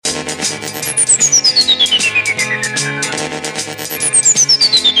Music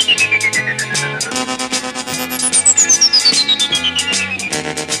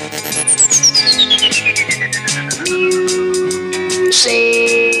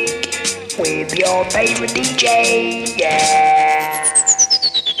with your favorite DJ, yeah.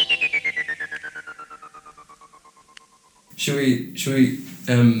 Should we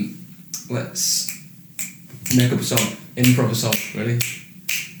let's make up a song, improv a song, ready?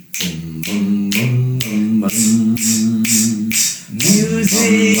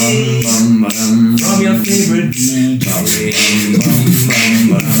 Music from your favorite DJ.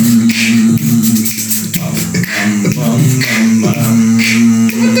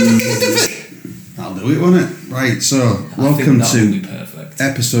 That'll do it, won't it? Right, so welcome to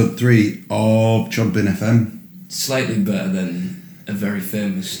episode 3 of Chudbin FM. Slightly better than a very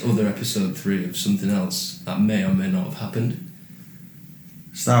famous other episode 3 of something else that may or may not have happened.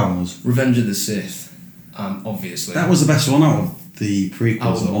 Star Wars. Revenge of the Sith, obviously. That was the best one out of the prequels.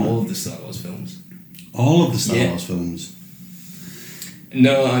 Out of all of the Star Wars films. All of the Star Wars films?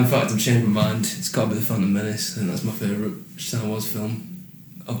 No, in fact, I've changed my mind. It's got to be The Phantom Menace, and that's my favourite Star Wars film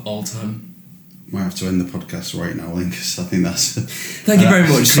of all time. Might have to end the podcast right now, Link, because I think that's Thank you very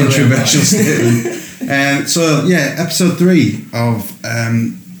much. Controversial statement. So, yeah, episode 3 of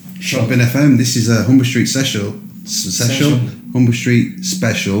Chudbin FM. This is a Humber Street Humber Street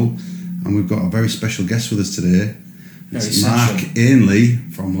special, and we've got a very special guest with us today. It's Mark Ainley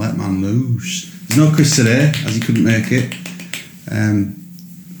from Let Man Loose. There's no Chris today, as he couldn't make it.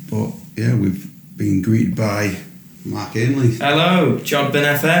 But yeah, we've been greeted by Mark Ainley. Hello, Chudbin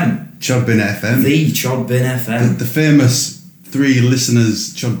FM. Chudbin FM. The Chudbin FM. The famous 3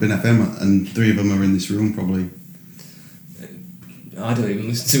 listeners, Chudbin FM, and 3 of them are in this room probably. I don't even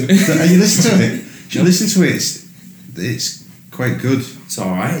listen to it. Are you listen to it? You should listen to it. It's quite good. It's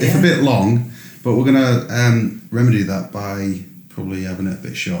alright, It's a bit long, but we're going to remedy that by probably having it a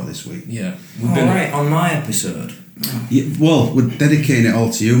bit short this week. Yeah. Alright, on my episode. Yeah, well, we're dedicating it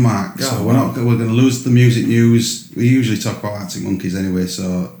all to you, Mark. So we're going to lose the music news. We usually talk about Arctic Monkeys anyway,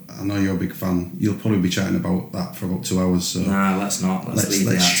 so I know you're a big fan. You'll probably be chatting about that for about 2 hours. So nah, let's not. Let's leave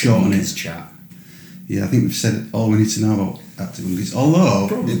the Arctic Monkeys chat. Yeah, I think we've said all we need to know about Arctic Monkeys. Although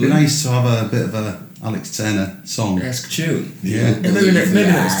it'd be nice to have a bit of a Alex Turner song. Esque tune. Yeah. Maybe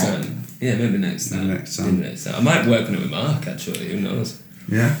next time. Yeah, maybe next time. Maybe next time. I might work on it with Mark, actually. Who knows?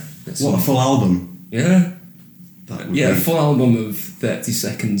 Yeah. What a full album. Yeah. A full album of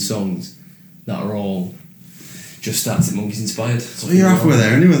 30-second songs that are all just Arctic Monkeys inspired. So you're halfway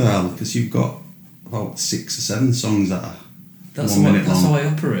there anyway, though, because you've got about 6 or 7 songs that are that's 1 minute long. That's how I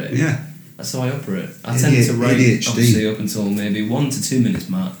operate. Yeah. That's how I operate. I tend to write obviously up until maybe 1 to 2 minutes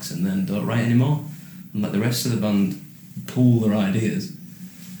max, and then don't write anymore, and let the rest of the band pool their ideas.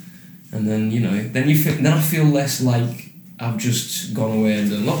 And then then I feel less like I've just gone away and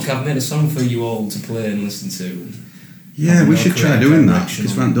done, look, I've made a song for you all to play and listen to. Yeah, we should try doing that,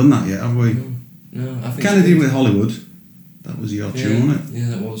 because we haven't done that yet, have we? No, I think kind of did with Hollywood. That was your tune, wasn't it? Yeah,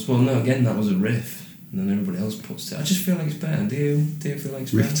 that was. Well, no, again, that was a riff, and then everybody else puts it. I just feel like it's better. Do you feel like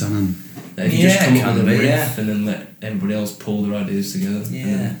it's better? Riff Tannen. If you just come up with a riff and then let everybody else pull their ideas together.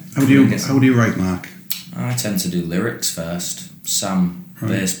 Yeah. How do you write, Mark? I tend to do lyrics first. Sam,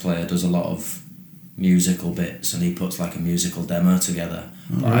 bass player, does a lot of musical bits, and he puts like a musical demo together.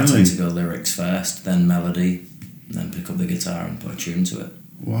 But I tend to go lyrics first, then melody, and then pick up the guitar and put a tune to it.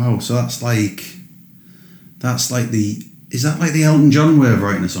 Wow, so that's like the... Is that like the Elton John way of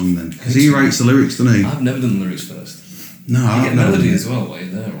writing a song then? Because he writes the lyrics, doesn't he? I've never done the lyrics first. No, you get melody as well while you're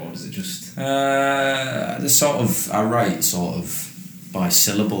there, or is it just... I write sort of by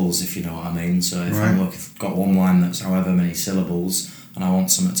syllables, if you know what I mean. So if I've got one line that's however many syllables, and I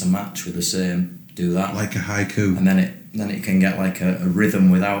want something to match with the same, do that. Like a haiku. And then it can get like a rhythm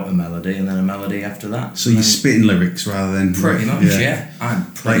without a melody, and then a melody after that. So you're spitting lyrics rather than... Pretty much, yeah. I'm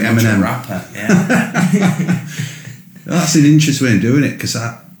pretty much Eminem. a rapper, yeah. That's an interesting way of doing it, because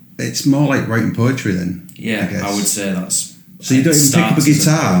it's more like writing poetry then. Yeah, I would say that's... So you don't even pick up a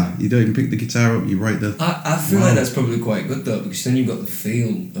guitar? You don't even pick the guitar up, you write the... I feel like that's probably quite good though, because then you've got the feel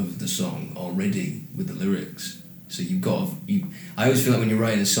of the song already with the lyrics. So I always feel like when you're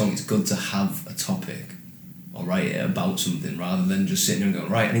writing a song, it's good to have a topic or write it about something rather than just sitting there and going,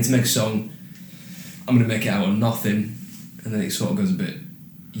 right, I need to make a song, I'm going to make it out of nothing, and then it sort of goes a bit...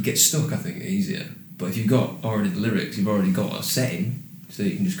 You get stuck, I think, easier. But if you've got already the lyrics, you've already got a setting, so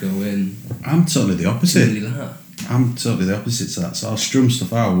you can just go in... I'm totally the opposite. Really that. I'm totally the opposite to that. So I'll strum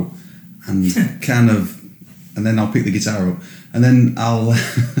stuff out and and then I'll pick the guitar up, and then I'll...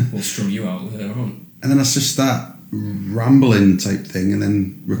 We'll strum you out later on. And then I just start rambling type thing and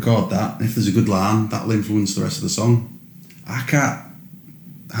then record that. If there's a good line, that'll influence the rest of the song. I can't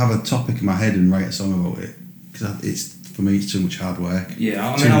have a topic in my head and write a song about it because for me it's too much hard work.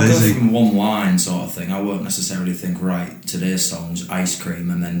 Yeah, I Too mean, I'll lazy. go from one line sort of thing. I won't necessarily think, right, today's song's ice cream,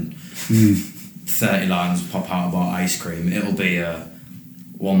 and then 30 lines pop out about ice cream. It'll be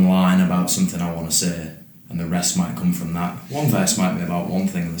one line about something I want to say, and the rest might come from that. One verse might be about one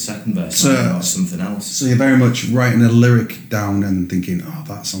thing, and the second verse might be about something else. So you're very much writing a lyric down and thinking, oh,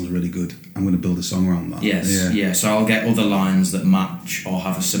 that sounds really good. I'm going to build a song around that. Yes, yeah. So I'll get other lines that match or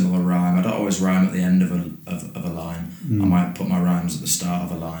have a similar rhyme. I don't always rhyme at the end of a line. I might put my rhymes at the start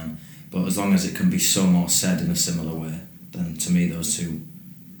of a line. But as long as it can be sung or said in a similar way, then to me those two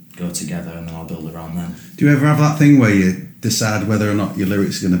go together, and then I'll build around them. Do you ever have that thing where you decide whether or not your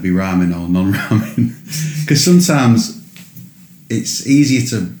lyrics are going to be rhyming or non-rhyming? Because sometimes it's easier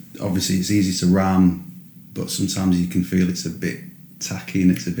to rhyme, but sometimes you can feel it's a bit tacky and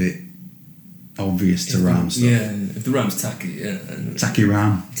it's a bit obvious to rhyme stuff. Yeah, if the rhyme's tacky, yeah. Tacky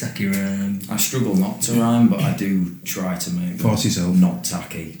rhyme. Tacky rhyme. I struggle not to rhyme, but I do try to make them Force yourself. not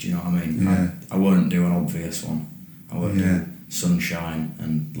tacky. Do you know what I mean? Yeah. I won't do an obvious one. I won't Yeah. do sunshine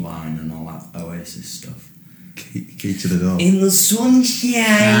and line and all that Oasis stuff. Key to the door. In the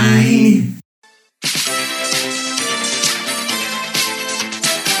sunshine.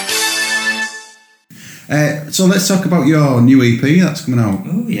 So let's talk about your new EP that's coming out.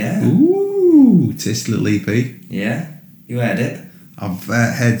 Oh yeah. Ooh, tasty little EP. Yeah. You heard it. I've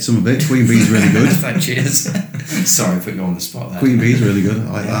heard some of it. Queen Bee's really good. Cheers. Sorry, put you on the spot there. Queen Bee's really good.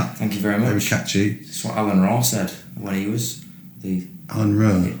 I like Yeah, that. thank you very Very much. catchy. It's what Alan Raw said when he was the Alan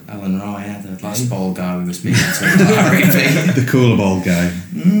Rowe, Alan Raw, yeah, the last bald guy we were speaking to about R.E.P. the cooler bald guy.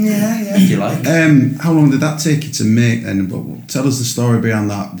 Yeah, if you like. How long did that take you to make? And tell us the story behind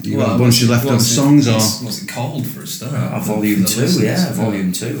that. You got a bunch of leftover songs, or What's it called for a start? Volume For the 2, yeah, listeners.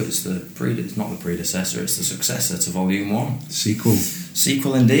 Volume 2. It's it's not the predecessor, it's the successor to Volume 1. sequel?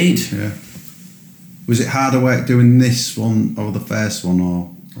 Sequel indeed. Yeah. Was it harder work doing this one or the first one,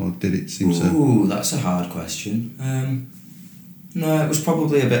 or did it seem so? Ooh, that's a hard question. No, it was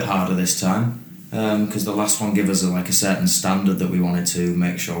probably a bit harder this time because the last one gave us a certain standard that we wanted to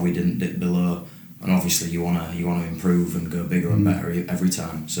make sure we didn't dip below, and obviously you wanna improve and go bigger and better every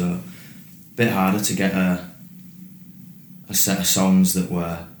time. So a bit harder to get a set of songs that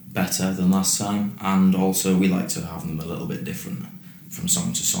were better than last time, and also we like to have them a little bit different from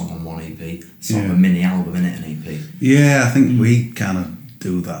song to song on one EP. Sort of a mini album, innit, an EP. Yeah, I think we kind of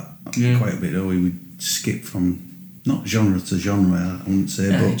do that Yeah. quite a bit. Don't we? We skip from not genre to genre. I wouldn't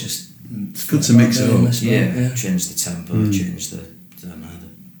say, Yeah, but you just it's good to mix it up. Yeah, change the tempo, change the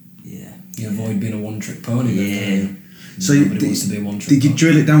yeah. You avoid being a one-trick pony. Yeah. So Nobody wants to be a one-trick did you pony.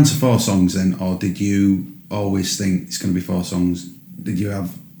 drill it down to 4 songs then, or did you always think it's going to be 4 songs? Did you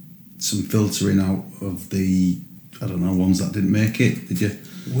have some filtering out of the, I don't know, ones that didn't make it? Did you?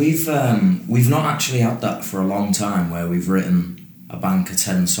 We've not actually had that for a long time, where we've written a bank of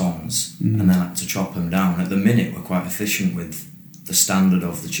 10 songs and then had to chop them down. At the minute, we're quite efficient with the standard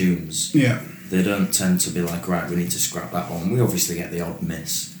of the tunes. Yeah. They don't tend to be like, right, we need to scrap that one. We obviously get the odd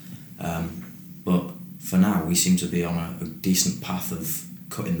miss, but for now we seem to be on a decent path of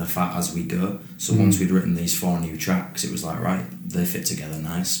cutting the fat as we go. So once we'd written these 4 new tracks, it was like, right, they fit together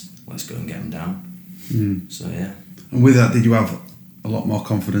nice, let's go and get them down. So yeah. And with that, did you have a lot more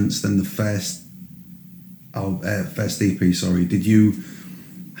confidence than the first EP? Sorry, did you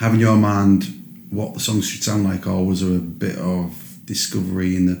have in your mind what the songs should sound like, or was there a bit of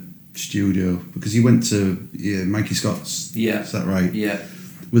discovery in the studio? Because you went to Mikey Scott's. Yeah. Is that right? Yeah.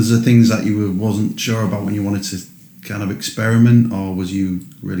 Was there things that you wasn't sure about when you wanted to kind of experiment, or was you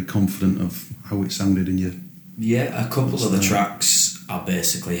really confident of how it sounded in your? Yeah, a couple of the tracks are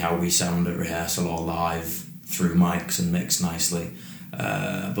basically how we sound at rehearsal or live through mics and mixed nicely.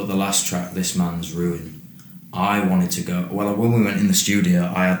 But the last track, This Man's Ruin, I wanted to go... Well, when we went in the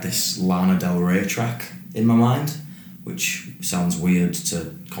studio, I had this Lana Del Rey track in my mind, which sounds weird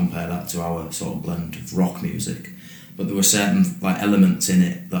to compare that to our sort of blend of rock music. But there were certain elements in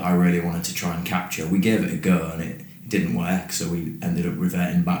it that I really wanted to try and capture. We gave it a go and it didn't work, so we ended up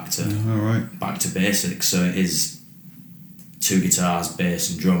reverting back to basics. So it is 2 guitars,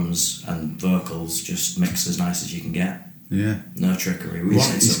 bass and drums and vocals, just mixed as nice as you can get. Yeah. No trickery.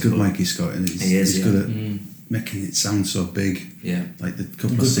 He's good, Mikey Scott, and He is, he's good at making it sound so big. Yeah. Like the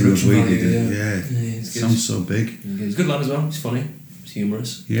couple Good of singles we production did. value, Yeah. he's good. Sounds so big. He's a good lad as well. He's funny. He's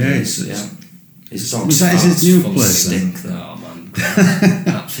humorous. Yeah. His Was that his new place then? stink though. Oh man,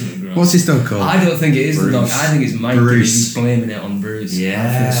 absolute gross. What's his dog called? I don't think it is the dog. Bruce. I think it's Mikey. Bruce. He's blaming it on Bruce. Yeah.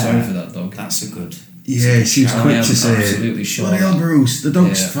 I feel sorry for that dog. That's a good Yeah, he seems I quick am to say, absolutely sure bloody hell, that- Bruce, the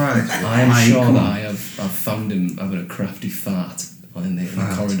dog's Yeah. fried. I am Mate, sure come that on. I've found him having a crafty fart in the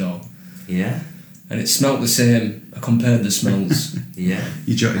Fart. corridor. Yeah, And it smelt the same. I compared the smells. yeah.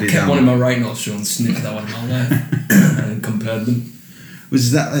 You jotted I it kept down. one in my right nostril and sniffed that one in my left and compared them.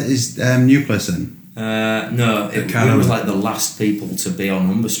 Was that at his new place then? No, The we Canada. was like the last people to be on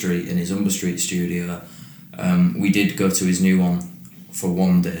Humber Street in his Humber Street studio. We did go to his new one for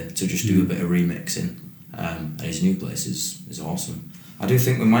one day to just do a bit of remixing, and his new place is awesome. I do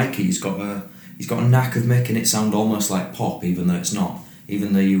think with Mikey, he's got a knack of making it sound almost like pop, even though it's not.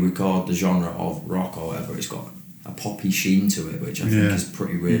 Even though you record the genre of rock or whatever, it's got a poppy sheen to it, which I think Yeah. is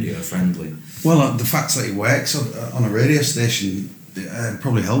pretty radio friendly. Well, the fact that he works on a radio station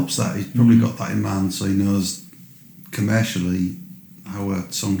probably helps that. He's probably got that in mind, so he knows commercially how a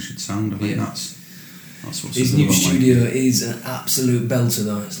song should sound. I think Yeah. that's what's His so good new about Mikey. studio is an absolute belter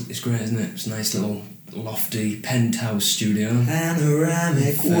though. It's great, isn't it? It's a nice little lofty penthouse studio.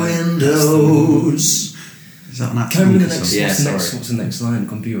 Panoramic Fair. windows. Is that an Can't remember the actual next, Yeah, what's the next line?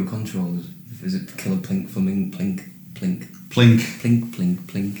 Computer controls. Is it Killer Plink Flaming Plink Plink Plink. Plink Plink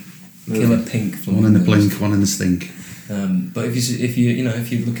Plink Movie. Killer Pink One in the Flamingos. blink, one in the stink. But if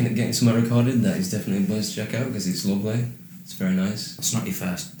you're looking at getting somewhere recorded, that is definitely a place to check out because it's lovely. It's very nice. That's not your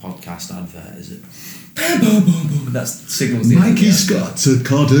first podcast advert, is it? That's signals the Mikey idea. Scott to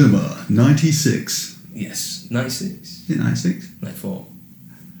Cardoma, 96. Yes, 96, Is it 96? 94.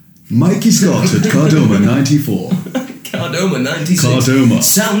 Mikey Scott at Cardoma, 94. Cardoma 96. Cardoma.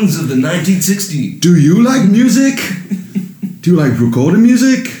 Sounds of the 1960s. Do you like music? Do you like recording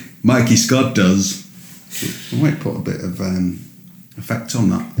music? Mikey Scott does. I might put a bit of effect on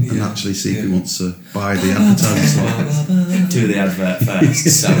that and Yeah, actually see if he yeah. wants to buy the advertising slot. Do the advert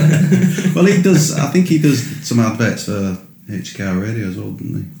first, sell it. Well, he does. I think he does some adverts for HKR Radio as well,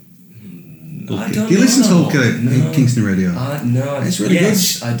 doesn't he? I don't Do you listen to know. Hull Kingston Radio? No, It's really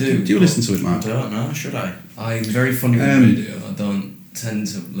yes, good. I do. Do you listen to it, I Mark? don't know, should I? I'm very funny with Um, radio. I don't tend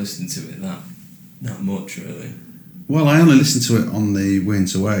to listen to it that much, really. Well, I only listen to it on the way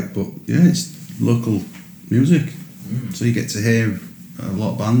into work, but yeah, it's local music, so you get to hear a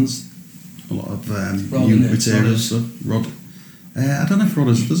lot of bands, a lot of Rod, new innit? material Rodders. stuff. Rod, I don't know if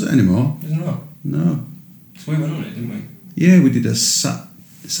Rodders does it anymore. Isn't that? No. So we went on it, didn't we? Yeah, we did a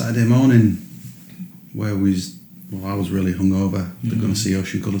Saturday morning where I was really hungover. They're going to see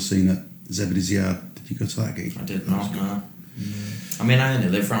Ocean Colour Scene at Zebedee's Yard. Did you go to that gig? I did not know. I mean, I only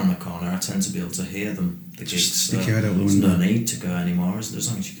live round the corner. I tend to be able to hear them. The Just gigs, stick so your head out the there's window. no need to go anymore, is there? As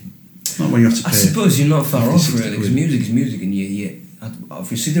long as you can. Not when you have to I pay. suppose you're not far 50, off, 60 really, because quid. music is music, and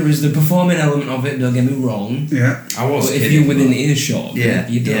obviously there is the performing element of it. Don't get me wrong. Yeah. I was But if kidding, you're within but- earshot, Yeah,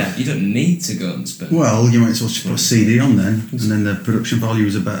 you don't yeah. you don't need to go and spend. Well, you might as well just put a CD on then, and then the production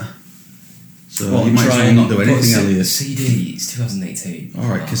values are better. So you might as well not do anything, Elliot. CD. It's 2018. All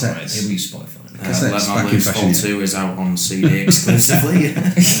right, cassettes. Here we use Spotify. Cassettes Let My back in Loose fashion, Fall yeah. 2 is out on CD exclusively.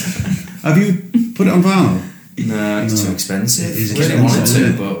 Have you put it on vinyl? No, it's No. too expensive. It is We really expensive, wanted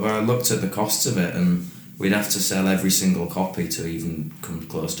isn't to, it? but I looked at the costs of it, and we'd have to sell every single copy to even come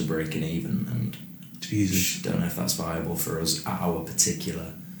close to breaking even, and Jesus. just don't know if that's viable for us at our particular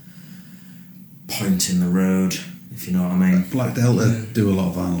point in the road, if you know what I mean. Black Delta Yeah. do a lot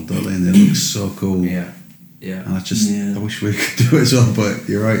of vinyl, don't they? And they look so cool. Yeah, yeah. And Yeah. I wish we could do it as well, but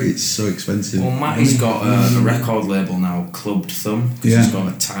you're right, it's so expensive. Well, Matty's got a record label now, Clubbed Thumb, because Yeah. he's got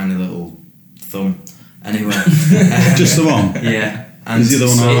a tiny little thumb. Anyway. Just the one. Yeah. Is the other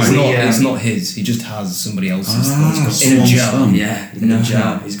one alright? It's not, we, it's not his. He just has somebody else's. Ah, thumb. It's got- in a someone's jar. thumb. Yeah, In a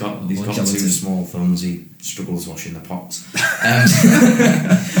jar. He's got Or two gelatin. small thumbs. He struggles washing the pots. But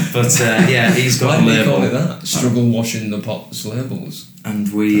yeah, he's got Why a do they call it label, that? Struggle washing the pots labels. and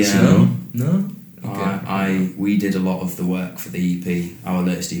we No. we did a lot of the work for the EP, our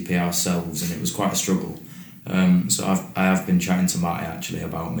latest EP ourselves, and it was quite a struggle. So I have been chatting to Matty actually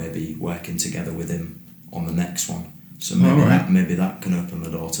about maybe working together with him on the next one. So maybe that can open the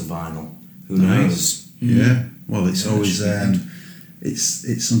door to vinyl. Who knows? Yeah. Well, it's Yeah, always that should be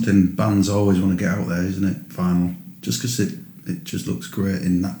it's something bands always want to get out there, isn't it? Vinyl, just because it just looks great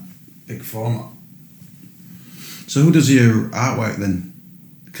in that big format. So who does your artwork then?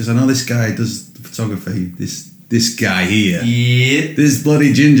 Because I know this guy does the photography. This guy here. Yeah. This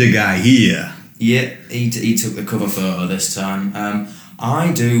bloody ginger guy here. Yeah, he took the cover photo this time.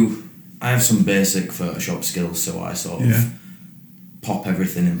 I have some basic Photoshop skills, so I sort of pop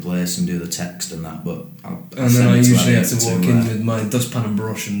everything in place and do the text and that, but I'll And then send I it to usually have Elliot to walk in with my dustpan and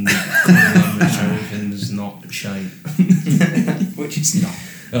brush and make sure everything's not shite. which is not.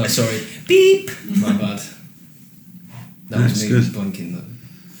 Oh, sorry. Beep! My bad. That That's was me good. blinking though.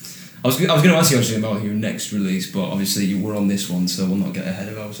 I was going to ask you actually about your next release, but obviously you were on this one, so we'll not get ahead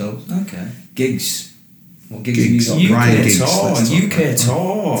of ourselves. Okay. Gigs. What gigs have you got? Brian Giggs, UK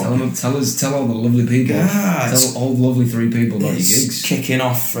tour. Tell all the lovely people. Guys. Tell all the lovely 3 people about your It's gigs. kicking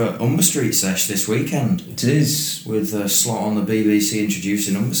off at Humber Street Sesh this weekend It is. with a slot on the BBC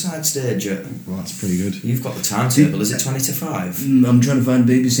introducing Humberside stage. Well, that's pretty good. You've got the timetable, is it 20 to 5? I'm trying to find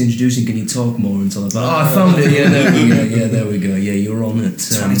BBC introducing. Can you talk more until I found it. Yeah, there we go. Yeah, there we go. Yeah, you're on it.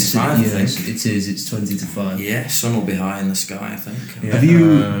 20 to 5, I yes, think. it is. It's 20 to 5. Yeah, sun will be high in the sky, I think. Yeah. Have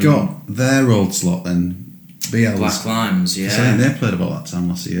you got their old slot then? BL's? Black Limes, I think yeah. they played about that time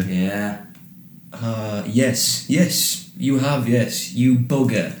last year. Yeah. Yes, you have. Yes, you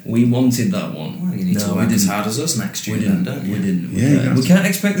bugger. We wanted that one. Well, you need to work as hard as us next year, We then, didn't. don't you? We didn't. Yeah, We can't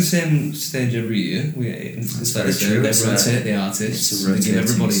expect the same stage every year. It's very true. They It's rotate a- the artists. it's a They give rotating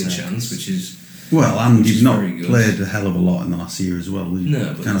everybody a circus. chance, which is Well, and Which you've is not very good. played a hell of a lot in the last year as well. You've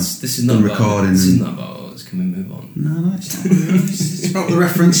no. But kind of this is not done about recording. This is and- not about us. Can we move on? No, it's not. It's about the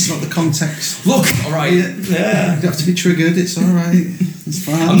reference, it's about the context. Look, all right. Yeah, you don't have to be triggered. It's all right. It's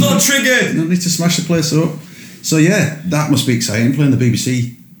fine. I'm not triggered. You don't need to smash the place up. So yeah, that must be exciting playing the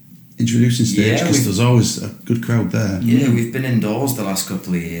BBC introducing stage Yeah, because we've- there's always a good crowd there. Yeah, we've been indoors the last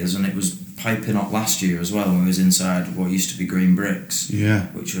couple of years, and it was piping hot last year as well when we was inside what used to be Green Bricks, Yeah.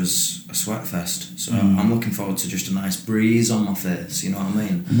 which was a sweat fest. So I'm looking forward to just a nice breeze on my face, you know what I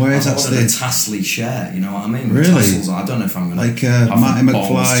mean? Where is I've that ordered a stage? Tasley shirt, you know what I mean? Really? Tassels, I don't know if I'm going Like to have Marty the balls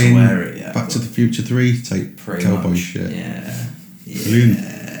McFly to wear it yet. Back to but the Future 3 type pretty cowboy much, shit. Yeah. Brilliant.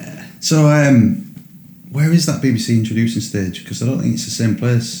 So where is that BBC introducing stage? Because I don't think it's the same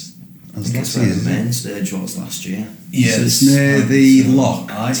place I as think last that's where year. the is it? main stage was last year. So it's near the lock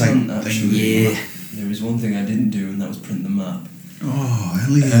I type don't thing. actually. Yeah. There was one thing I didn't do, and that was print the map. Oh,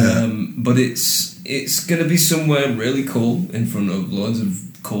 hell yeah. But it's going to be somewhere really cool in front of loads of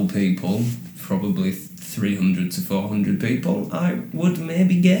cool people, probably 300 to 400 people, I would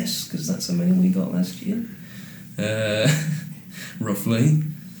maybe guess, because that's how many we got last year, roughly.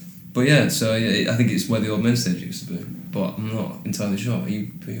 But yeah, so I think it's where the old main stage used to be, but I'm not entirely sure. Are you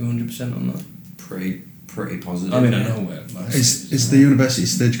 100% on that? Pretty positive. I mean, I yeah. know where. Is the university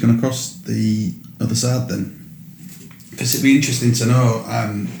stage going to cross the other side then? Because it'd be interesting to know.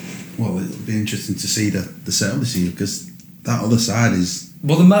 Well, it'll be interesting to see the setup this year because that other side is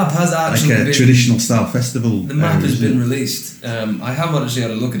Well, the map has actually like a been, traditional style festival. The map area, has isn't been it? released. I have actually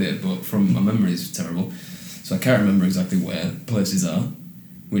had a look at it, but from my memory is terrible, so I can't remember exactly where places are,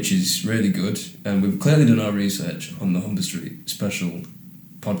 which is really good. And we've clearly done our research on the Humber Street special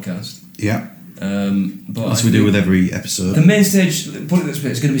podcast. Yeah, But as I we do think with every episode. the main stage. Put it this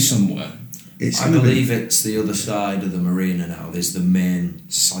way, it's going to be somewhere. It's I gonna be- believe it's the other side of the marina now. There's the main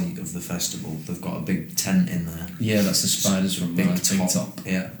site of the festival. They've got a big tent in there. Yeah, that's the spiders from Big top.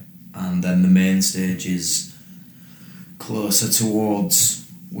 Yeah. And then the main stage is closer towards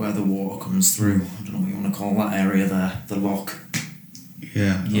where the water comes through. I don't know what you want to call that area there. The lock.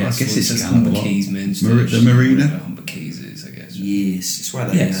 Yeah, Yeah, I guess it's kind Humber of a lot. Keys main stage. The marina? Wherever Humber Keys is, I guess. Yes. It's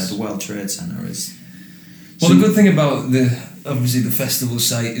where Yes. the World Trade Centre is. Well, the good thing about obviously the festival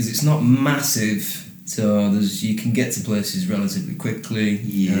site is it's not massive, so you can get to places relatively quickly.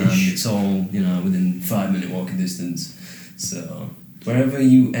 Yes. It's all within 5-minute walking distance. So wherever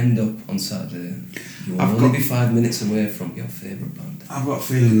you end up on Saturday, you will I've only got- be 5 minutes away from your favourite band. I've got a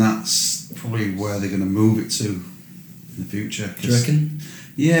feeling that's probably where they're going to move it to in the future. Do you reckon?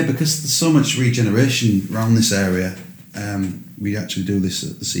 Yeah, because there's so much regeneration around this area. We actually do this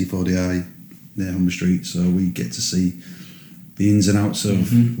at the C4DI near Humber Street, so we get to see the ins and outs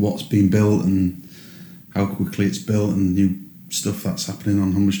of what's been built and how quickly it's built and new stuff that's happening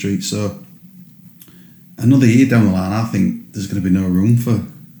on Humber Street. So another year down the line, I think there's going to be no room for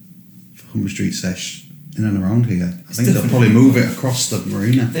Humber Street Sesh in and around here. I think they'll probably move it across the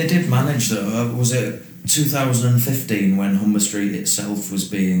marina. They did manage though. Was it 2015 when Humber Street itself was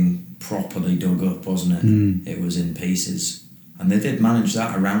being properly dug up, wasn't it? It was in pieces. And they did manage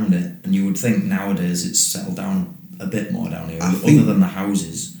that around it. And you would think nowadays it's settled down a bit more down here, I other think- than the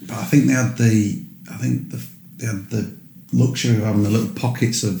houses. But I think they had they had the luxury of having the little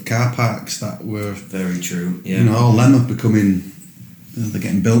pockets of car parks that were, Very true. Yeah. all them are becoming, they're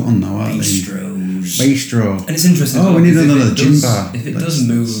getting built on now, aren't Bistros. they? Bistro. And it's interesting. Oh, as well, we need because if another it gym does- bar. If it Let's- does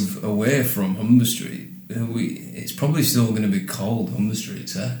move away from Humber Street, it's probably still going to be called Humber Street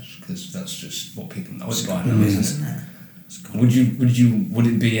Sesh because that's just what people know it by now, isn't it? Would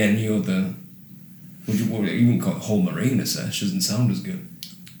it be any other? You wouldn't call it whole marina Sesh. Doesn't sound as good.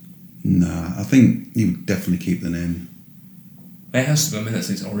 Nah, I think you would definitely keep the name It has to be. I mean, that's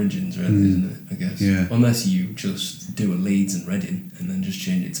its origins, really, isn't it? I guess. Yeah. Unless you just do a Leeds and Reading and then just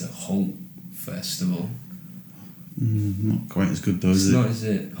change it to Holt Festival. Not quite as good though, It's is it? not, is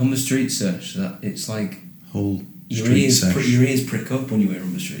it? Humber Street Sesh. That it's like Whole your street ears, sesh. your ears prick up when you hear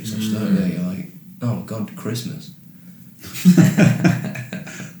Humber Street Sesh. Don't they? You're like, oh God, Christmas.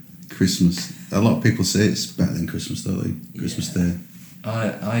 Christmas. A lot of people say it's better than Christmas, don't they? Christmas Day.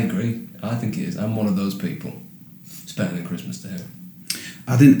 I agree. I think it is. I'm one of those people. It's better than Christmas Day.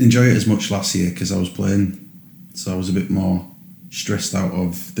 I didn't enjoy it as much last year because I was playing, so I was a bit more stressed out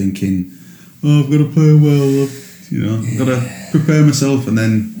of thinking, oh, I've got to play well, I've got to prepare myself, and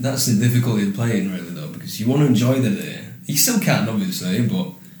then... That's the difficulty of playing, really, though, because you want to enjoy the day. You still can, obviously,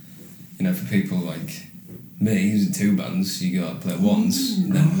 but, for people like me, using 2 bands, you got to play once,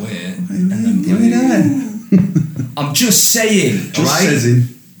 and then wait, and then play. I'm just saying, Just alright? says in.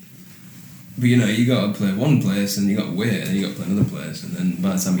 But you got to play one place, and you got to wait, and you got to play another place, and then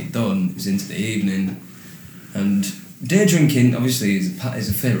by the time you're done, it's into the evening. And day drinking, obviously, is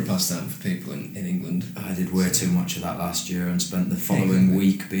a favourite pastime for people in England. I did way too much of that last year and spent the following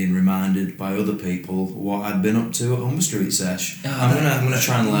week being reminded by other people what I'd been up to at Humber Street Sesh. I'm gonna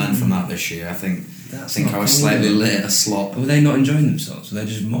try and learn from that this year. I think I was slightly late a slot. Were they not enjoying themselves? Were they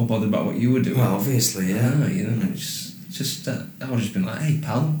just more bothered about what you were doing? Well, obviously, yeah. I would have just been like, hey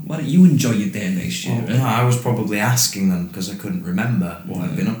pal, why don't you enjoy your day next year? Well, no, I was probably asking them because I couldn't remember what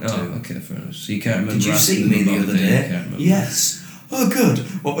I'd been up to. Oh, okay, fair enough. So you can't remember. Did you see me the other day? Yes. Oh, good.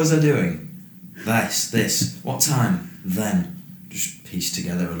 What was I doing? This. What time? Then. Just pieced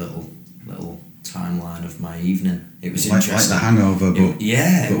together a little timeline of my evening. It was interesting. Like The Hangover, but...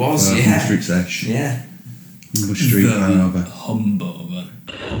 it was, Humber Street Sesh. Yeah. Humber Street Hangover. Humbover.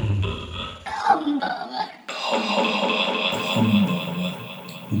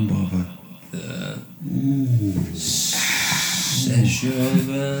 Humbover.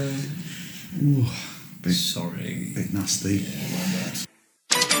 Seshover. Ooh. Sorry. Bit nasty.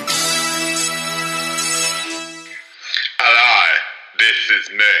 Hello, this is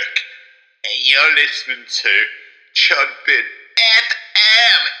Nick, and you're listening to Chudbin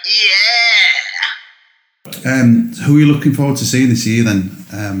FM, yeah! Who are you looking forward to seeing this year then?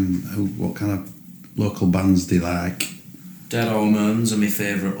 What kind of local bands do you like? Dead Hormones are my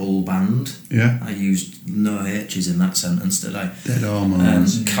favourite all band. Yeah. I used no H's in that sentence, did I? Dead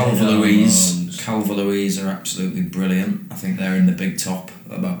Hormones. Calva Louise are absolutely brilliant. I think they're in the Big Top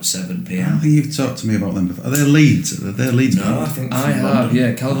at about 7 I p.m. think you've talked to me about them before. Are they Leeds? Are they Leeds? No, band? I think I from have, London.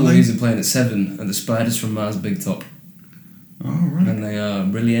 yeah. Calvin Louise are playing at 7 at the Spiders from Mars Big Top. Oh, right. And they are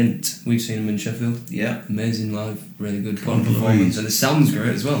brilliant. We've seen them in Sheffield. Yeah. Amazing live, really good Calvin performance. Louise. And the sound's great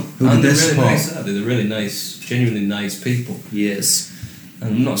as well. Who and did they're they really support? nice. They're really nice, genuinely nice people. Yes.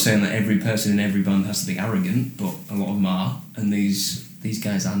 And I'm not saying that every person in every band has to be arrogant, but a lot of them are. And these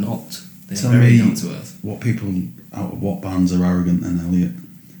guys are not. They're Tell very me down to earth. what people out of what bands are arrogant then, Elliot?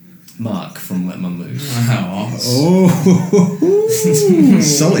 Mark from Let Man Loose. Oh,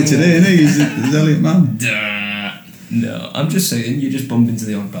 salty today, isn't he? He's Elliot man. No, I'm just saying, you just bump into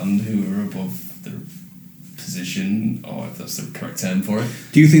the odd band who are above their position, or if that's the correct term for it.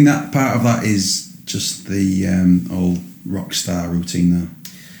 Do you think that part of that is just the old rock star routine though?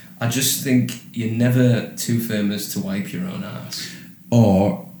 I just think you're never too famous to wipe your own ass.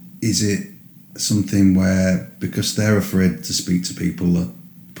 Or is it something where because they're afraid to speak to people that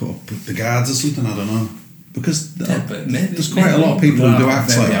put up the guards or something? I don't know. Because But maybe, there's quite a lot of people who do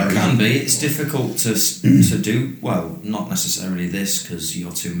act like that. It can be. It's difficult to do, well, not necessarily this because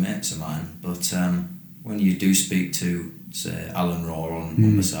you're 2 mates of mine, but when you do speak to, say, Alan Raw on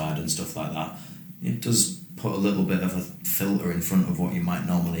Humberside and stuff like that, it does put a little bit of a filter in front of what you might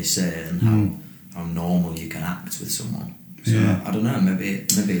normally say and how normal you can act with someone. So Yeah. I don't know, maybe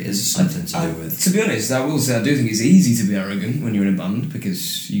it is something to do with... To be honest, I will say I do think it's easy to be arrogant when you're in a band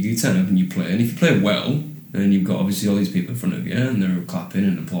because you turn up and you play, and if you play well, then you've got obviously all these people in front of you and they're clapping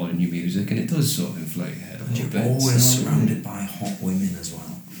and applauding your music, and it does sort of inflate your head a And little you're bit. always So, surrounded by hot women as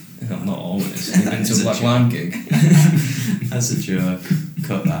well. Not always. You've been to It's a a Black joke. Lime gig. That's a joke.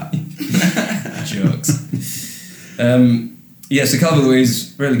 Cut that. Jokes. So Calvin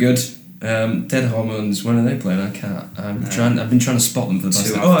Louise, really good. Dead Hormones, when are they playing? I can't. I've been trying to spot them for the past.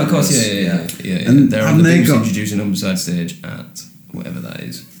 Two Oh, of course, afternoons, yeah. And they're on haven't the they biggest got- introducing Humberside stage at whatever that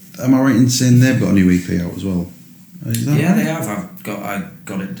is. Am I right in saying they've got a new EP out as well? Is that Yeah, right? they have. I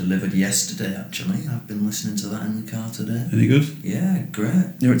got it delivered yesterday. Actually, I've been listening to that in the car today. Any good? Yeah, great.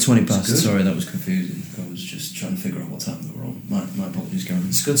 You're at 20 past. good. Sorry, that was confusing. I was just trying to figure out what time they were on. My apologies, Gavin.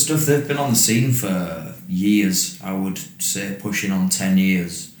 It's good stuff. They've been on the scene for years. I would say pushing on 10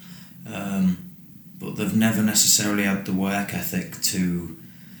 years. but they've never necessarily had the work ethic to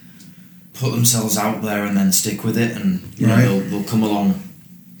put themselves out there and then stick with it. And you know, they'll come along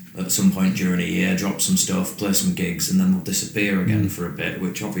at some point during a year, drop some stuff, play some gigs, and then they'll disappear again for a bit,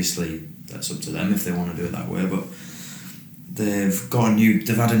 which obviously that's up to them if they want to do it that way. But they've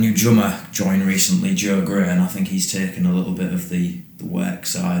had a new drummer join recently, Joe Gray, and I think he's taken a little bit of the work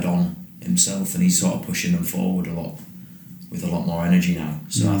side on himself, and he's sort of pushing them forward a lot with a lot more energy now.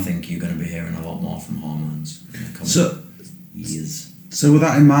 So I think you're going to be hearing a lot more from Hormones in the coming years. So with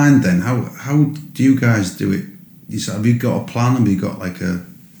that in mind, then, how do you guys do it? Have you got a plan? Have you got like a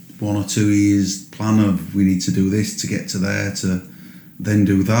 1 or 2 years plan of we need to do this to get to there to then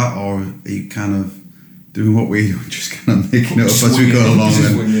do that, or are you kind of doing what we do, just kind of making it up as we go along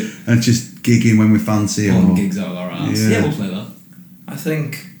and just gigging when we fancy it? Pulling gigs out of our ass. Yeah, we'll play that. I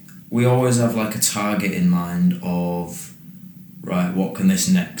think we always have like a target in mind of, right, what can this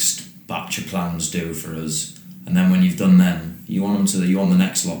next batch of plans do for us? And then when you've done them, you want the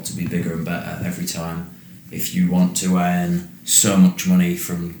next lot to be bigger and better every time. If you want to earn so much money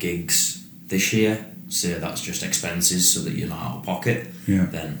from gigs this year, say that's just expenses so that you're not out of pocket,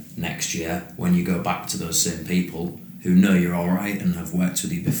 then next year, when you go back to those same people who know you're alright and have worked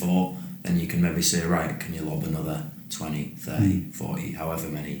with you before, then you can maybe say, right, can you lob another 20, 30, 40, however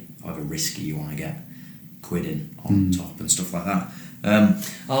risky you want to get, quid in on top and stuff like that.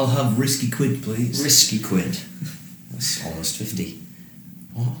 I'll have risky quid, please. Risky quid. That's almost 50.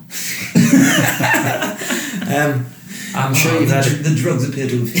 What? I'm sure you've had the drugs appear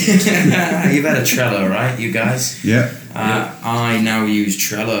to have you've had a Trello, right, you guys? Yeah. I now use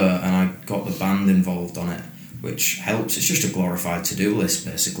Trello, and I got the band involved on it, which helps. It's just a glorified to-do list,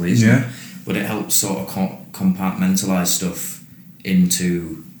 basically, isn't it? But it helps sort of compartmentalize stuff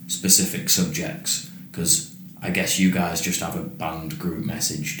into specific subjects, because I guess you guys just have a band group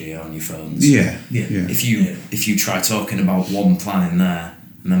message, do you, on your phones? Yeah. If you try talking about one plan in there,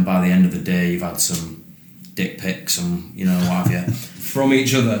 and then by the end of the day you've had some dick pics and what have you from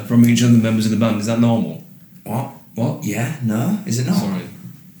each other members of the band, is that normal? What? Yeah, no, is it not? Sorry,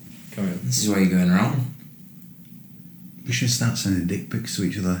 carry on. This is where you're going wrong. We should start sending dick pics to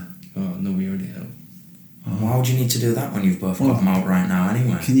each other. Oh no, we already have. Why would you need to do that when you've both got them out right now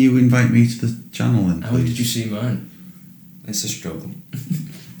anyway? Can you invite me to the channel then, please? How did you see mine? It's a struggle.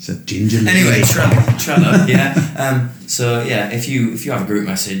 It's a ginger. Anyway, Trello, yeah. So yeah, if you have a group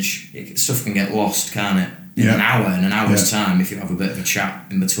message, stuff can get lost, can't it? In an hour's time, if you have a bit of a chat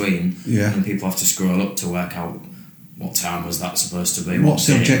in between, and people have to scroll up to work out what time was that supposed to be, what's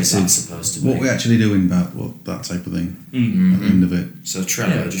the objective, was that supposed to be, what we're actually doing about that type of thing at the end of it. So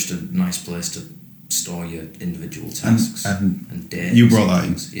Trello, just a nice place to store your individual tasks and dates. You brought that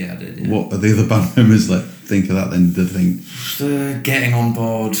in? Yeah, I did. Yeah. What are the other band members think of that then? Do they think they're getting on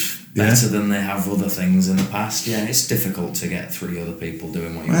board better than they have other things in the past? Yeah, it's difficult to get 3 other people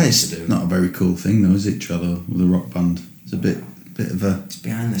doing what you want to do. It's not a very cool thing though, is it, Trello, with a rock band? It's a bit of a... It's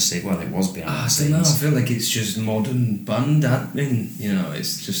behind the scenes. Well, it was behind the I scenes. don't know, I feel like it's just modern band admin.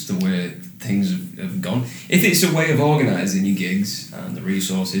 It's just the way things have gone. If it's a way of organising your gigs and the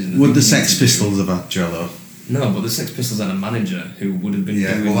resources... And would the Sex Pistols have had Trello? No, but the Sex Pistols had a manager who would have been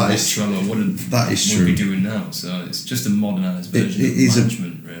doing what Trello would be doing now. So it's just a modernised version of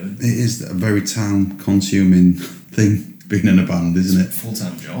management, really. It is a very time-consuming thing, being in a band, isn't it?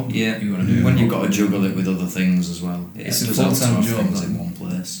 Full-time job. Yeah, you want to do when you've got to juggle it with other things as well. It's a full-time job. Things in one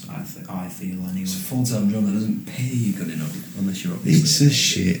place, I feel anyway. It's a full-time job that doesn't pay you good enough unless you're obviously... It's a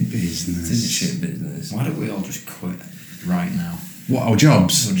shit business. It is a shit business. Why don't we all just quit right now? What, our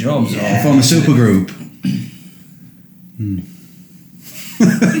jobs? Our jobs? Yeah. Form a supergroup.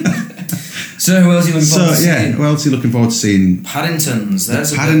 So who else are you looking forward to seeing? Who else are you looking forward to seeing? Paddingtons.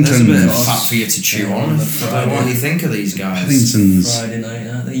 There's a Paddingtons. bit of fat for you to chew on. What do you think of these guys? Paddingtons. Friday night,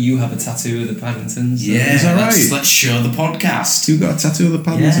 aren't they? You have a tattoo of the Paddingtons. Yeah, is that right? Let's show the podcast. You got a tattoo of the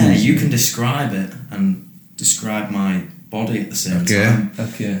Paddingtons? Yeah, you can describe it and describe my body at the same time.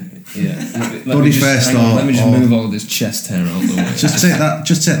 Okay. Yeah. Body first, let me just move all of this chest hair out the way. Just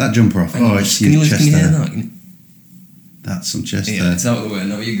take that jumper off. It's your chest can you hear hair. that? That's some chest Yeah, hair. it's out of the way.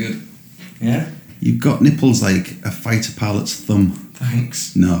 No, you're good. Yeah? You've got nipples like a fighter pilot's thumb.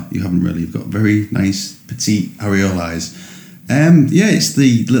 Thanks. No, you haven't really. You've got very nice petite areolas. It's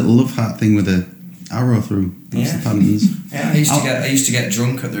the little love heart thing with a arrow through. That's the Paddingtons. Yeah, I used to get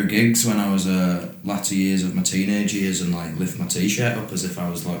drunk at their gigs when I was latter years of my teenage years and like lift my t-shirt up as if I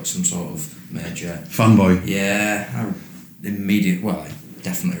was like some sort of major fanboy. Yeah, I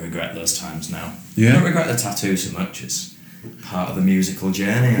definitely regret those times now. Yeah. I don't regret the tattoo so much. It's part of the musical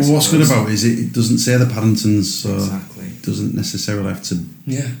journey. Well, what's good about it is it doesn't say the Paddingtons, so exactly. it doesn't necessarily have to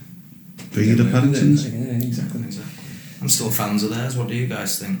be the Paddingtons. Yeah, exactly. I'm still fans of theirs. What do you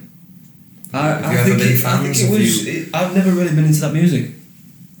guys think? Have you ever been fans? I've never really been into that music.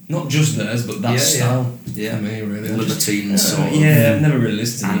 Not just theirs, but that style. Yeah. For me, really. Libertines sort of. Yeah, I've never really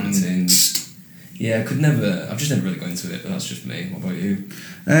listened to And- Libertines. Yeah, I've just never really got into it, but that's just me. What about you?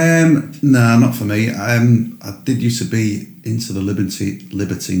 Nah, not for me. I did used to be into the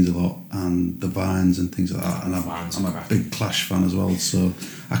Libertines a lot and the Vines and things like that, and I'm a big Clash fan as well, so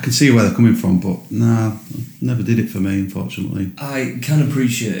I can see where they're coming from, but nah, never did it for me, unfortunately. I can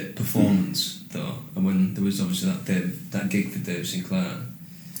appreciate performance, though, and when there was obviously that gig for Dave Sinclair,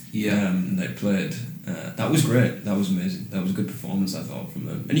 they played, that was great, that was amazing, that was a good performance, I thought, from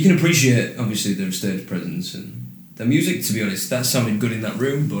them. And you can appreciate, obviously, their stage presence and their music, to be honest, that sounded good in that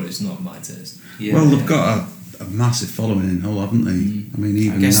room, but it's not my taste. Yeah. Well, they've got a massive following in Hull, haven't they? I mean,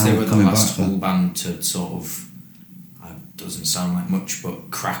 even I guess now they were the coming last back, Hull band to sort of, doesn't sound like much, but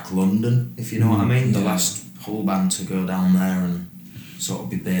crack London, if you know what I mean. The last Hull band to go down there and sort of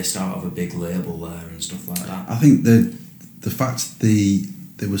be based out of a big label there and stuff like that. I think the fact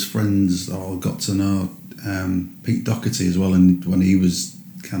there was friends or got to know Pete Doherty as well, and when he was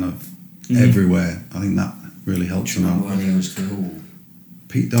kind of everywhere, I think that really helped him out. When he was cool.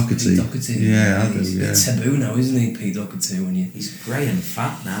 Pete Doherty. Yeah, I do, He's a bit taboo now, isn't he, Pete Doherty? He's grey and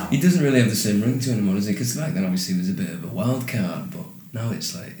fat now. He doesn't really have the same ring to him anymore, does he? Because back then, obviously, he was a bit of a wild card, but now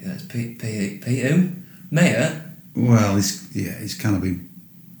it's like, it's Pete who? Mayor? Well, he's kind of been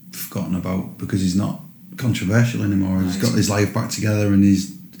forgotten about because he's not controversial anymore. He's got his life back together, and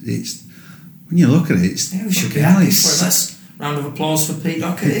it's when you look at it, it's Yeah, we should be fucking hell, happy it's- for this. Round of applause for Pete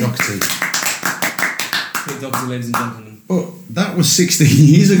Doherty. Pete Doherty. Pete Doherty, ladies and gentlemen. But that was 16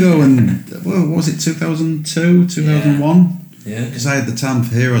 years ago, and well, was it 2002, 2001? Yeah. Because I had the Time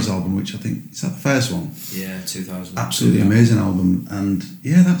for Heroes album, which I think is that the first one. Yeah, 2000. Absolutely amazing album, and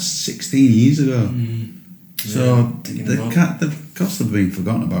yeah, that's 16 years ago. So Digging they've them up. got to have been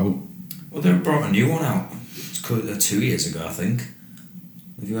forgotten about. Well, they brought a new one out. It's 2 years ago, I think.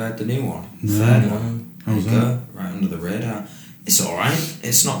 Have you heard the new one? No. Third No. one. How was There you that? go, right under the radar. It's alright.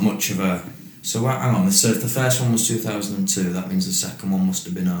 It's not much of a... So, hang on. So, if the first one was 2002, that means the second one must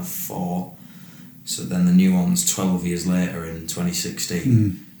have been 04. So, then the new one's 12 years later in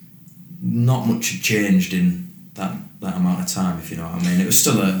 2016. Not much had changed in that amount of time, if you know what I mean. It was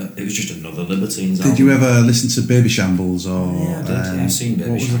still it was just another Libertines album. Did you ever listen to Baby Shambles or? Yeah, I did. Yeah, I've seen Baby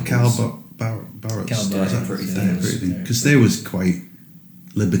What was Shambles. it, Carl Barrett's? Carl Barrett, Pretty yeah. Things. Because they was quite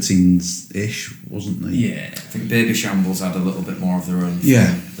Libertines-ish, wasn't they? Yeah. I think Baby Shambles had a little bit more of their own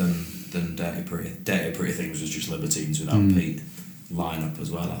Yeah. thing than Dirty Pretty. Dirty Pretty Things was just Libertines without Pete line-up as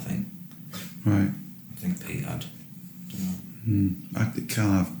well, I think. Right. I think Pete had.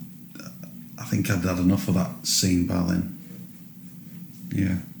 I think I'd had enough of that scene by then.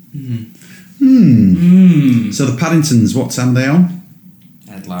 Yeah. So the Paddingtons, what time are they on?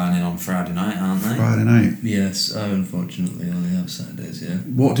 Headlining on Friday night, aren't they? Friday night. Yes, I unfortunately only have Saturdays, yeah.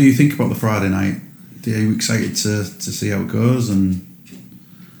 What do you think about the Friday night? Are you excited to see how it goes? And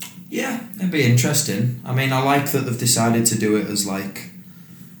Yeah, it'd be interesting. I mean, I like that they've decided to do it as like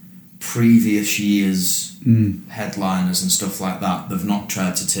previous years' headliners and stuff like that. They've not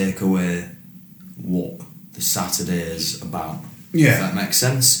tried to take away what the Saturday is about. Yeah. If that makes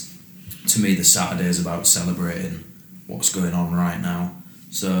sense. To me, the Saturday is about celebrating what's going on right now.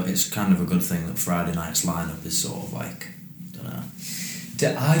 So it's kind of a good thing that Friday night's lineup is sort of like, I don't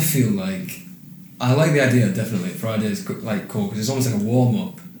know. I feel like I like the idea, definitely. Friday's like cool because it's almost like a warm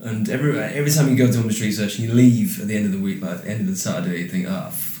up. And every time you go to Humber Street Session, you leave at the end of the week, like at the end of the Saturday, you think, I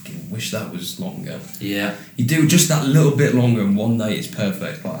fucking wish that was longer. Yeah. You do just that little bit longer, and one night is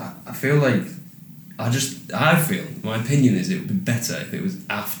perfect. But I feel like my opinion is it would be better if it was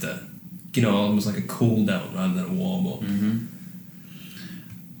after, almost like a cool down rather than a warm up.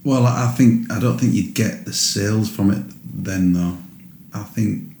 well, I don't think you'd get the sales from it then, though. I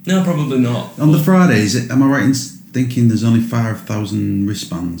think No, probably not. on the Fridays, am I right in thinking there's only 5,000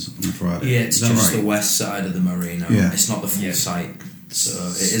 wristbands on the Friday? Yeah, it's Is that just right? the west side of the marina. Yeah. It's not the full Yeah. site. So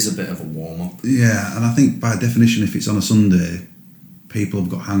it is a bit of a warm up. Yeah, and I think by definition, if it's on a Sunday, people have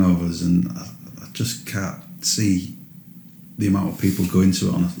got hangovers, and I just can't see the amount of people going to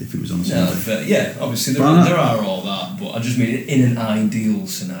it if it was on a No, Sunday. yeah, obviously there are all that, but I just mean in an ideal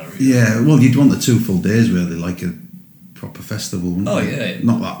scenario. Yeah, well, you'd want the 2 full days, really, like a proper festival, wouldn't Oh, you? yeah.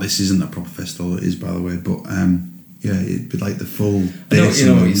 Not that this isn't a proper festival, it is, by the way, but yeah, it'd be like the full I know, day. you know what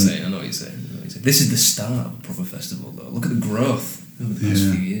you're wouldn't it? saying. I know what you're saying. This is the start of a proper festival, though. Look at the growth over the past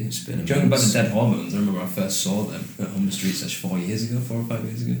Yeah. few years. It's been Going back to immense. Dead Hormones, I remember I first saw them at Humber Street Session 4 or 5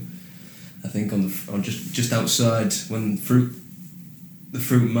 years ago. I think on just outside when Fruit the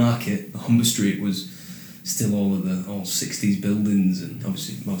fruit market, Humber Street was still all 60s buildings, and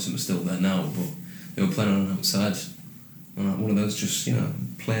obviously most of them are still there now, but they were playing on outside. And one of those just,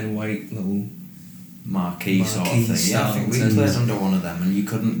 plain white little marquee sort of marquee thing. Yeah, I think we style played under one of them, and you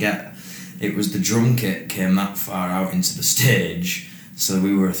couldn't get. It was the drum kit came that far out into the stage, so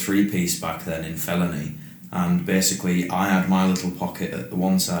we were a 3-piece back then in Felony, and basically I had my little pocket at the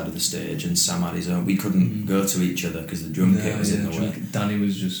one side of the stage, and Sam had his own. We couldn't go to each other because the drum kit was in the way. Danny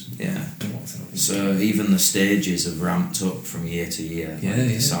was just So even the stages have ramped up from year to year.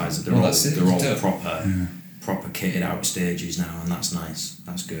 The size they're all proper kitted out stages now, and that's nice.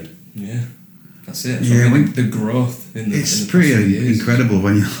 That's good. Yeah. That's it. The growth in the it's in the pretty past few years. incredible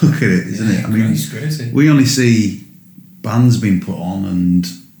when you look at it, isn't it? I mean, it's crazy. we only see bands being put on and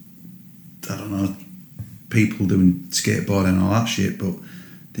I don't know, people doing skateboarding and all that shit, but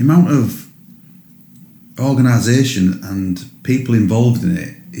the amount of organisation and people involved in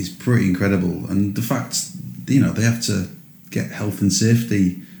it is pretty incredible. And the fact, they have to get health and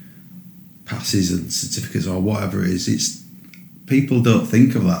safety passes and certificates or whatever it is, it's people don't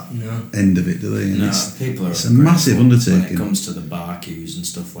think of that end of it, do they? And people are. It's a massive undertaking. When it comes to the bar queues and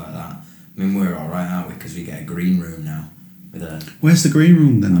stuff like that. I mean, we're all right, aren't we? Because we get a green room now. Where's the green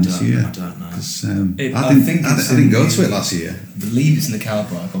room then this year? I don't know. 'Cause, I didn't go to it last year. I believe it's in the car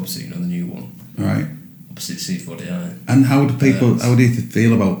park, obviously, the new one. Right. Opposite C49. And how do you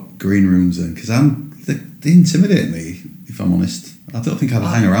feel about green rooms then? Because they intimidate me, if I'm honest. I don't think I'd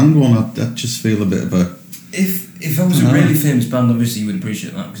hang around one. I'd just feel a bit of a... If I was a really famous band, obviously you would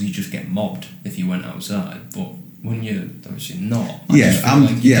appreciate that because you just get mobbed if you went outside. But when you're obviously not,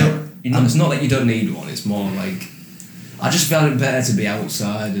 it's not like you don't need one. It's more like I just found it better to be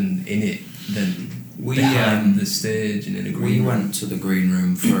outside and in it than behind the stage and in a green room. We went to the green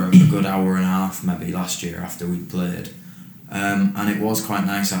room for a good hour and a half, maybe last year after we'd played, and it was quite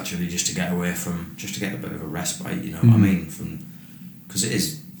nice actually just to get away from, just to get a bit of a respite. You know what I mean? Because it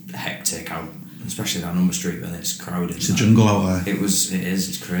is hectic out. Especially down Humber Street when it's crowded. It's a jungle out there.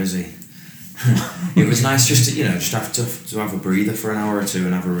 It's crazy. It was nice just to, just have to have a breather for an hour or two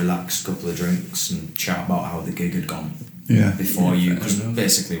and have a relaxed couple of drinks and chat about how the gig had gone. Yeah. Before because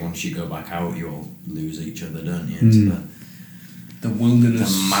basically once you go back out, you all lose each other, don't you? Into the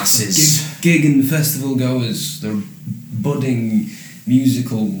wilderness, the masses, gig and festival goers, the budding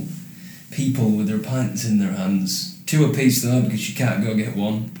musical people with their pints in their hands. 2 apiece though, because you can't go get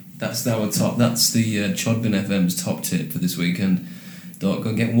one. That's the Chodbin FM's top tip for this weekend. Don't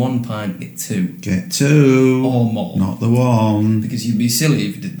go get 1 pint, get 2. Get 2. Or more. Not the 1. Because you'd be silly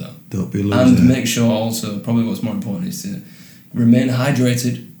if you did that. Don't be a loser. And make sure also, probably what's more important is to remain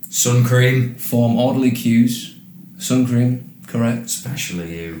hydrated. Sun cream. Form orderly queues. Sun cream, correct.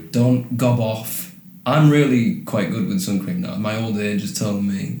 Especially you. Don't gob off. I'm really quite good with sun cream now. My old age has told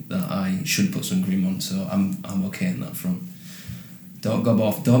me that I should put sun cream on, so I'm okay in that front. Don't gob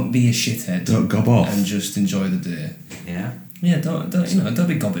off. Don't be a shithead. Don't gob off. And just enjoy the day. Yeah. Yeah. Don't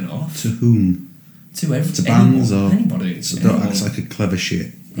be gobbing off. To whom? To everyone. To bands or anybody. So don't act like a clever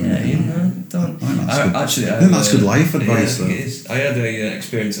shit. Yeah. Don't. I think that's good life advice though. It is. I had a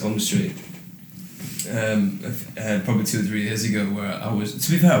experience at Humber Street. Probably 2 or 3 years ago, where I was.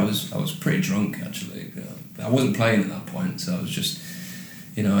 To be fair, I was pretty drunk actually. I wasn't playing at that point, so I was just.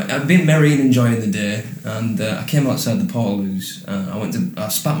 I'd been merry and enjoying the day, and I came outside the Portaloos. I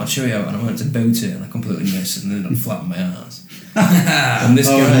spat my cherry out and I went to boot it, and I completely missed, and then I'm flat on my ass. And this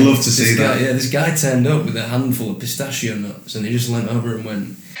guy, I'd love to see that. Yeah, this guy turned up with a handful of pistachio nuts, and he just leant over and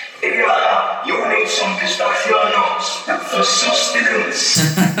went, "Yeah, you need some pistachio nuts for sustenance."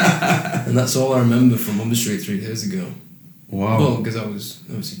 And that's all I remember from Humber Street 3 years ago. Wow. Well, because I was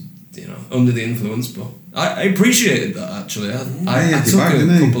obviously under the influence, but I appreciated that actually. I took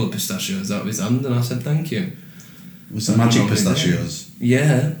a couple of pistachios out of his hand and I said thank you. Was the magic pistachios?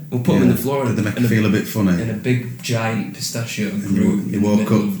 Yeah, we'll put them in the floor. Did they make you feel a bit funny? In a big giant pistachio groove. You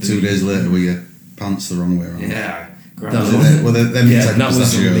woke up 2 days later with your pants the wrong way around. Yeah. That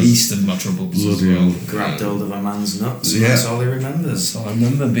was the least of my troubles. Bloody hell. Grabbed hold of a man's nuts. Yeah. That's all he remembers. So I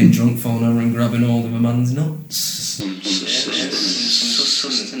remember being drunk, falling over and grabbing hold of a man's nuts.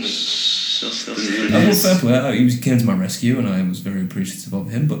 Fair play. He came to my rescue and I was very appreciative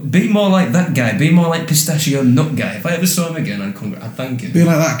of him. But be more like that guy. Be more like pistachio nut guy. If I ever saw him again, I'd thank him. Be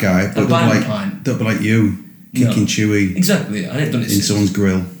like that guy, but don't be like you, kicking Chewy. Exactly. I had done it in someone's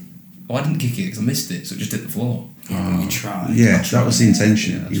grill. Oh, I didn't kick it because I missed it, so it just hit the floor. You tried. Yeah, that was the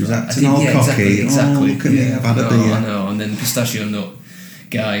intention. He was acting all cocky. Exactly. Oh, look at me, I've had a beer. I know. And then pistachio nut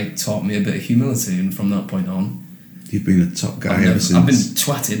guy taught me a bit of humility, and from that point on, you've been a top guy ever since. I've been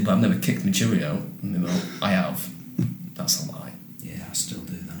twatted, but I've never kicked my cherry out. I have. That's a lie. Yeah, that's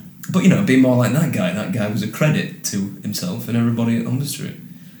But, you know, be more like that guy. That guy was a credit to himself and everybody at Humber Street.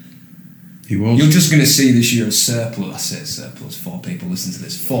 He was. You're just going to see this year a surplus. I say surplus. 4 people listen to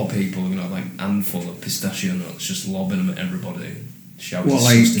this. 4 people, you know, like handful of pistachio nuts, just lobbing them at everybody. Shouting What,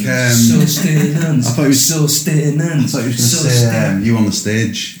 like, sustenance. I thought he was- sustenance. I thought you were going to say you on the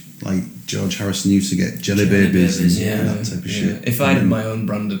stage, like George Harrison used to get jelly babies and yeah. that type of shit. If I had my own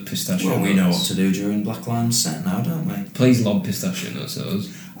brand of pistachio Well, nuts, we know what to do during Black Lime's set now, don't we? please lob pistachio nuts at us.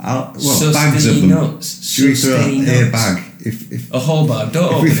 Bags of them. Nuts. Should we throw Sustain a nuts. bag? If A whole bag.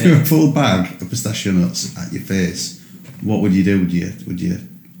 Don't if we open threw it. a full bag of pistachio nuts at your face, what would you do? Would you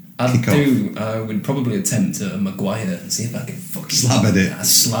I would probably attempt a Maguire and see if I can fucking Slab at it.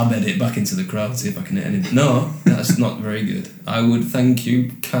 slab at it back into the crowd, see if I can hit anything. No, that's not very good. I would thank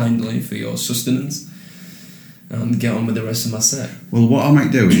you kindly for your sustenance and get on with the rest of my set. Well, what I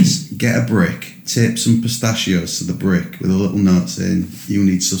might do is get a brick, tape some pistachios to the brick with a little note saying "You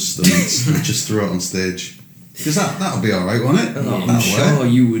need sustenance," and just throw it on stage. Because that'll be all right, won't it? I'm That'll sure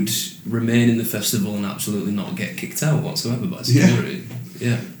work. you would remain in the festival and absolutely not get kicked out whatsoever by security.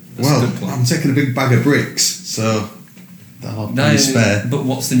 Yeah. That's a Well, good plan. I'm taking a big bag of bricks, so that'll have plenty spare. But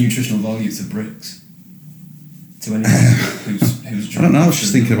what's the nutritional value to bricks? To anyone who's I don't know. I was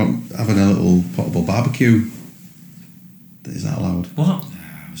just thinking about having a little portable barbecue. Is that allowed? What?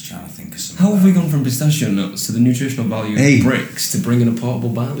 I was trying to think of something. How have we gone from pistachio nuts to the nutritional value Hey. of bricks to bringing a portable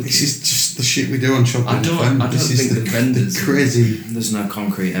barbecue? This is just the shit we do on Chocolate I don't FM. This is think the vendors- crazy. There's no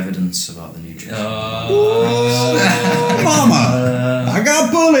concrete evidence about the nutrition. Mama, I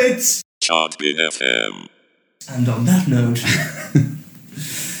got bullets. Chodbin FM. And on that note,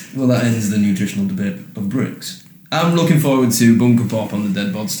 well, that ends the nutritional debate of bricks. I'm looking forward to Bunker Pop on the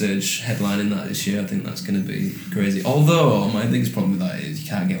Dead Bod stage, headlining that this year. I think that's going to be crazy. Although, my biggest problem with that is you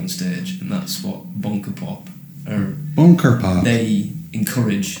can't get on stage, and that's what Bunker Pop are. Bunker Pop. They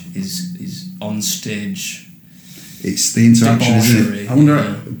encourage is on stage. It's the interaction, isn't Debauchery, it? I wonder,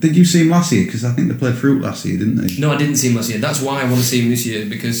 yeah. did you see him last year? Because I think they played Fruit last year, didn't they? No, I didn't see him last year. That's why I want to see him this year,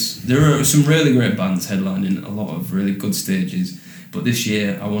 because there are some really great bands headlining a lot of really good stages. But this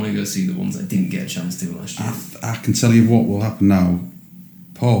year, I want to go see the ones I didn't get a chance to last year. I can tell you what will happen now.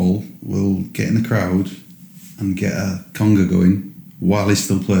 Paul will get in the crowd and get a conga going while he's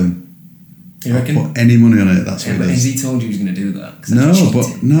still playing. You reckon? I'll put any money on it. That's Yeah, what but he has does. he told you he's going to do that? 'Cause that's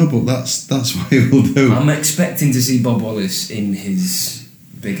cheating. No, but that's what he will do. I'm expecting to see Bob Wallace in his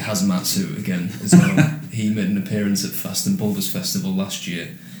big hazmat suit again as well. He made an appearance at Fast and Bulbous Festival last year,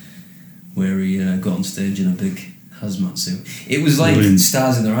 where he got on stage in a big hazmat suit. It was like Brilliant.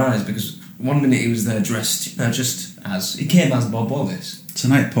 stars in their eyes, because one minute he was there dressed just as he came as Bob Wallace.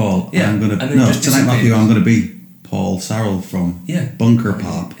 Tonight, Paul, Yeah, I'm gonna and then just tonight, Matthew, disappeared. I'm gonna be Paul Sarrell from Yeah, Bunker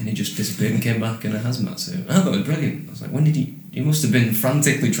Pop. and he just disappeared and came back in a hazmat suit. I thought it was brilliant. I was like, when did he? He must have been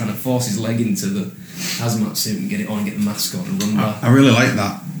frantically trying to force his leg into the hazmat suit and get it on, get the mask on, and run back. I really like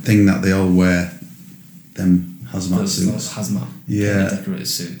that thing that they all wear, them hazmat Those suits. hazmat, Yeah. decorated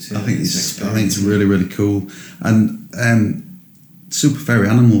suits. I think it's experience. really, really cool. And Super Fairy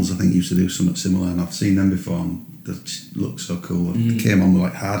Animals, I think, used to do something similar, and I've seen them before, and they just look so cool. They came on with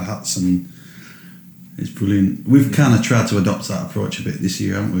like hard hats, and it's brilliant. We've kind of tried to adopt that approach a bit this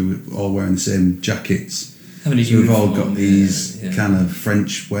year, haven't we? We're all wearing the same jackets. Having a So we've all uniform, got these yeah. kind of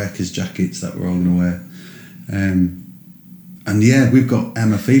French workers' jackets that we're all going to wear. And yeah, we've got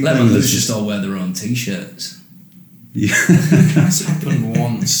Emma Fee Let playing them with us. just all wear their own t-shirts. Yeah. That's happened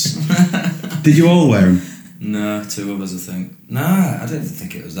once. Did you all wear them? No, 2 of us, I think. No, I didn't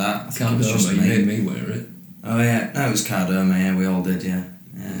think it was that. I think it was just Cardoma, you me. made me wear it. Oh yeah, no, it was Cardoma. Yeah, we all did. Yeah,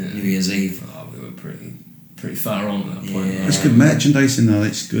 New Year's Eve. Oh, we were pretty far on at that point. Yeah. It's good merchandising though.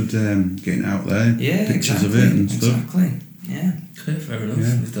 It's good getting out there. Yeah, Pictures exactly, of it and stuff. Exactly. Yeah. Okay, fair enough.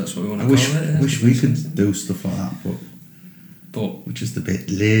 Yeah. If that's what we want I to wish call it. yeah. wish we could do stuff like that, But we're just a bit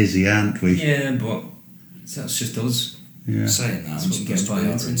lazy, aren't we? yeah, but that's just us. Yeah. Saying that, That's I'm what you get supposed to by be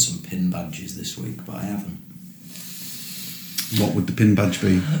it. ordering some pin badges this week, but I haven't. What would the pin badge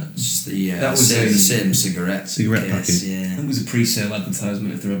be? Just the That was the a- same cigarette Cigarette case, packet. Yeah. It was a pre-sale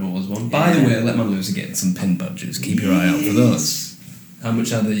advertisement if there ever was one. By Yeah. the way, Let Man Loose are getting some pin badges. Keep your eye out for those. How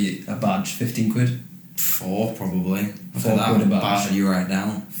much are a badge? 15 quid? 4 probably. £4 For that a badge. bar you write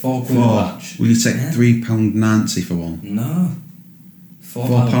down. 4 quid a badge. Will you take Yeah. £3.90 for one? No.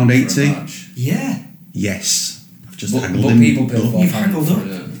 £4.80? for a badge. Yeah. Yes. I've just But haggled him people pay up. You've £4 haggled for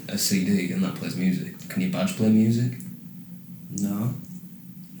up. a CD and that plays music. Can your badge play music? No.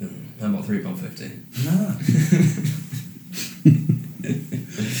 How about £3.50? No.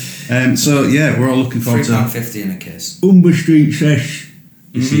 So yeah, we're all looking forward to £3.50 and a kiss. Humber Street Sesh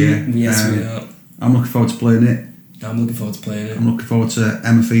this year. Yes, we are. I'm looking forward to playing it. I'm looking forward to playing it. I'm looking forward to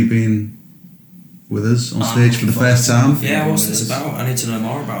Emma Fee being with us on stage for the first time. Yeah, what's this about? I need to know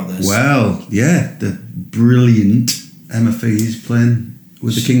more about this. Well, yeah, the brilliant Emma Fee is playing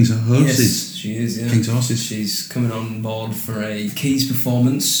with the King's Horses. Yes, she is, yeah. King's Horses. She's coming on board for a keys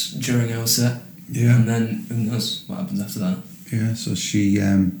performance during our set. Yeah. And then who knows what happens after that. Yeah, so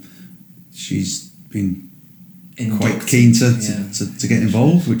she's been Inducted. quite keen to get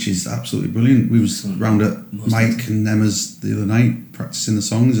involved, which is absolutely brilliant. We was round at Mike and Emma's the other night practicing the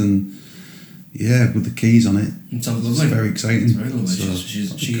songs, and yeah, with the keys on it. It sounds It's lovely. very exciting. It's very lovely. So, she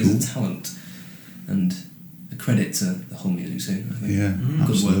that'd be is a talent, and a credit to the whole music scene. I think. Yeah, Good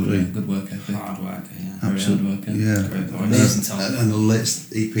absolutely. work. Good work ethic. Hard worker, yeah. Very Absolutely. hard worker. Yeah. Great voice. Amazing talent. And the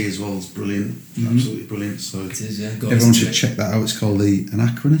latest EP as well is brilliant. Absolutely brilliant. So It is, yeah. Go everyone listen to should it. check that out. It's called The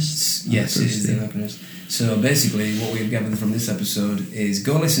Anachronists. Yes, it is the Anachronist. So basically, what we've gathered from this episode is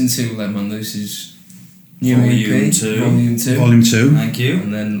go listen to Let Man Loose's new Volume EP, 2. Volume 2. Volume 2. Thank you.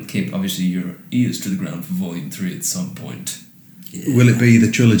 And then keep, obviously, your ears to the ground for Volume 3 at some point. Yeah. Will it be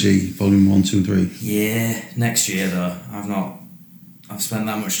the trilogy, Volume 1, 2 and 3? Yeah, next year though. I've spent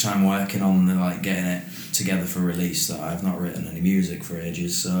that much time working on getting it together for release that I've not written any music for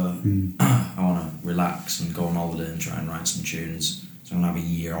ages. So I want to relax and go on holiday and try and write some tunes. So I'm gonna have a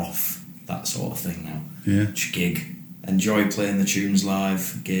year off, that sort of thing now. Yeah. Just gig, enjoy playing the tunes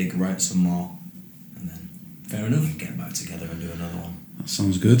live, gig, write some more, and then Fair enough. get back together and do another one. That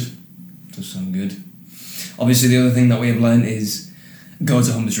sounds good. Does sound good. Obviously, the other thing that we have learned is go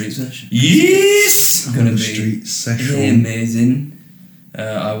to Humber Street Session. Yes. It's going to On be the street session. amazing.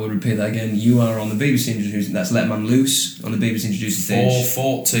 I will repeat that again. You are on the BBC Introducing. That's Let Man Loose on the BBC Introducing stage.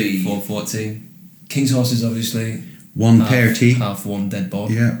 4:40. 4:40. King's Horses, obviously. 1:30. Half one dead bod.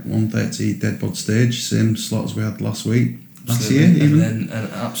 Yeah, 1:30 Dead Bod stage. Same slot as we had last week. Last Absolutely. year, And even. then an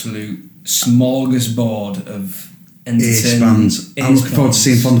absolute smorgasbord of Ace entertainment. bands. I'm looking forward to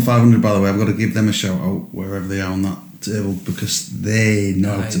seeing Fonda 500, by the way. I've got to give them a shout out wherever they are on that table because they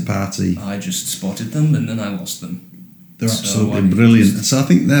know how to party. I just spotted them and then I lost them. They're So absolutely I brilliant. just- So I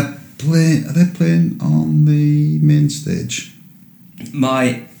think they're playing. Are they playing on the main stage?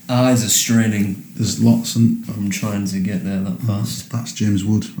 My eyes are straining. There's lots and I'm trying to get there that fast. that's James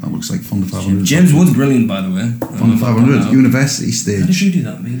Wood. That looks like Fonda 500. James Wood's brilliant, by the way. Fonda 500 University How did stage you do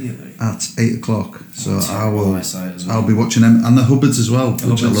that immediately? at 8 o'clock. So I will. eyesight as well. I'll be watching them and the Hubbards as well, which I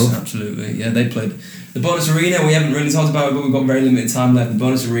Hubbards, love. absolutely. Yeah, they played the Bonus Arena. We haven't really talked about it, but we've got very limited time left. The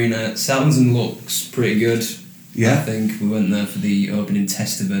Bonus Arena sounds and looks pretty good. Yeah. I think we went there for the opening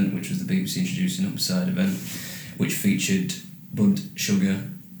test event, which was the BBC Introducing Upside event, which featured Bud Sugar,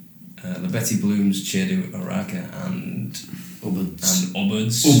 the Betty Blooms, Chedu Araka, and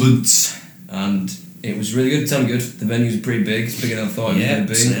Ubbards. And it was really good, sounded good. The venue's pretty big, it's bigger than I thought it was going to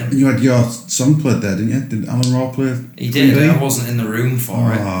be. same. And you had your song played there, didn't you? Did Alan Raw play? He did. Really? I wasn't in the room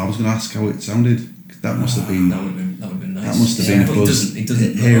for it. I was going to ask how it sounded. That must have been. That would have been nice. That must have Yeah, been but buzz. he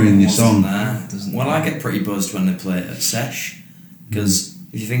doesn't hearing your Wasn't song. there. Doesn't Well, know. I get pretty buzzed when they play it at Sesh because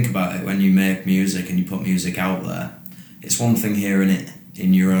if you think about it, when you make music and you put music out there, it's one thing hearing it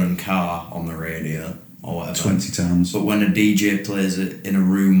in your own car on the radio or whatever. 20 times. But when a DJ plays it in a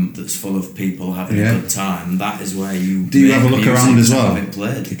room that's full of people having Yeah. a good time, that is where you Do you make have a look music around as to well? have it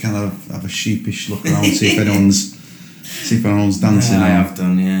played. You kind of have a sheepish look around, see if anyone's dancing. Yeah, I or, have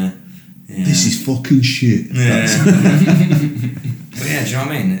done, yeah. This is fucking shit. Yeah. But yeah, do you know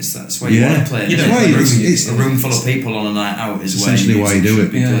what I mean? That's where you Yeah. want to play it. You know, A room- it's- a room full of people on a night out is where essentially why you music do should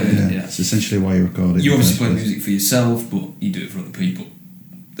it. be Yeah, played, Yeah, it's essentially why you record it. You in the obviously first play place. music for yourself, but you do it for other people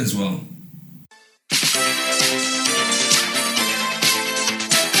as well.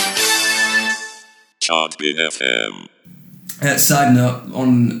 Chodbin FM. Side note,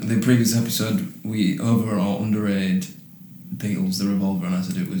 on the previous episode, we over or underrated Beatles, The Revolver, and I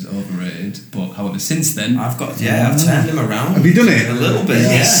said it was overrated. But however, since then, I've turned him around. Have you done it? A little bit,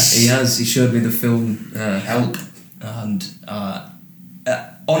 yes. he has. He showed me the film Help, and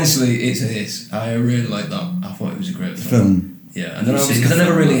honestly, it's a hit. I really like that. I thought it was a great Film. Yeah, and then You've seen because I the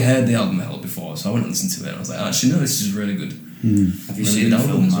never film, really though? heard the album Help before, so I went and listened to it. And I was like, actually, no, this is really good. Have you Really seen good the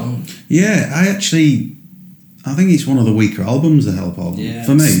film as Matt? well. Yeah, I think it's one of the weaker albums, the Help album. Yeah,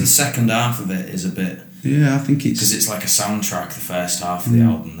 For me. the second half of it is a bit Yeah, I think because it's. it's like a soundtrack. The first half of the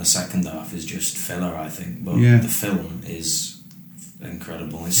album, the second half is just filler, I think. But Yeah. the film is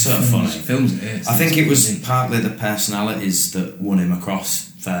incredible. It's so funny. Films, it is. I think it was Brilliant. partly the personalities that won him across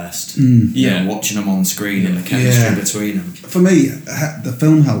first. Mm. You know, Yeah. watching them on screen and the chemistry Yeah. between them. For me, the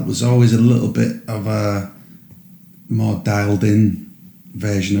film Help was always a little bit of a more dialed in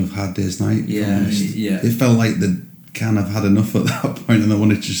version of Hard Day's Night. if I'm Yeah, honest. yeah. It felt like they'd kind of had enough at that point and they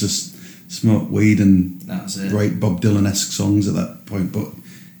wanted to just smoke weed and That's it. write Bob Dylan-esque songs at that point. But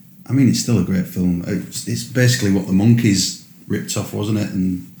I mean, it's still a great film. It's basically what the Monkees ripped off, wasn't it,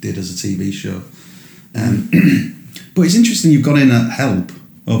 and did as a TV show. But it's interesting you've got in at Help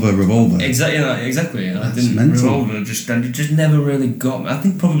over Revolver. Exactly. I That's didn't. mental. Revolver just never really got me. I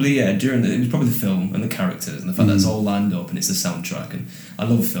think probably it was probably the film and the characters and the fact that it's all lined up and it's the soundtrack, and I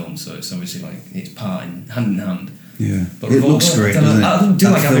love film, so it's obviously like it's hand in hand. Yeah, But it Revolver, looks great, I don't know, doesn't it? I do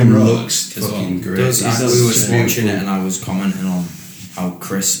That like Abbey film Road looks as well. fucking great. We It's was watching beautiful. it and I was commenting on how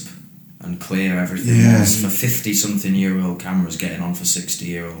crisp and clear everything Yeah. was for 50-something-year-old cameras getting on for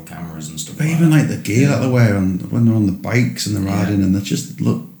 60-year-old cameras and stuff But like even that. like the gear that they wear when they're on the bikes and they're riding, and they just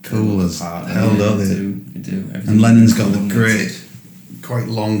look cool as hard, hell, don't they? They do. And Lennon's got the Coordinated. great, quite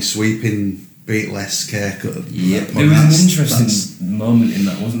long, sweeping Beatlesque haircut. Yep. There was an interesting moment in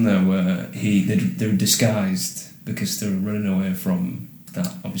that, wasn't there, where they were disguised because they were running away from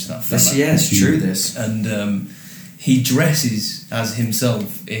that fella. It's true, this. And he dresses as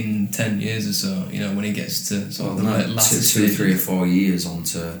himself in 10 years or so, when he gets to sort of the latter 2, stage. 3 or 4 years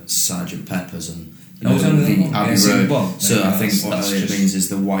onto Sgt. Pepper's and Oh, was it only that the long? Abbey Yeah, Road. well, So maybe I think that's- what that's Elliot just- means is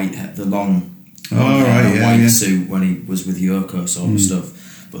the long Oh, right, yeah, white yeah. suit when he was with Yoko sort of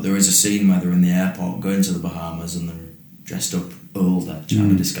stuff. But there is a scene where they're in the airport going to the Bahamas and they're dressed up older, trying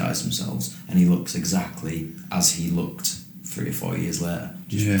to disguise themselves, and he looks exactly as he looked 3 or 4 years later.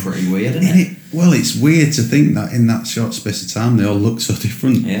 Just Yeah. pretty weird, isn't it? Well, it's weird to think that in that short space of time they all look so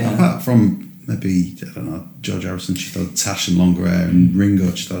different. Yeah. Apart from maybe, I don't know, George Harrison just had tash and longer hair, and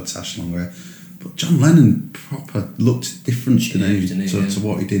Ringo just had tash and longer hair. But John Lennon proper looked different Changed, didn't he? to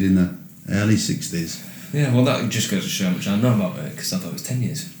what he did in the early 60s. Yeah, well, that just goes to show how much I know about it, because I thought it was 10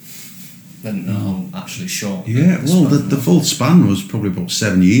 years. I didn't know how actually short. Yeah, well, span the was. full span was probably about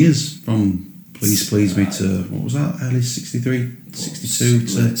 7 years from Please Please Me to, what was that, early 63, 62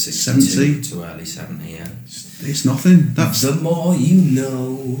 to Late 62 70? to early 70, yeah. It's nothing. That's The more you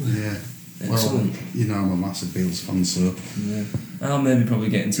know. yeah. Well, Excellent. I'm a massive Beatles fan, so Yeah. I'll maybe probably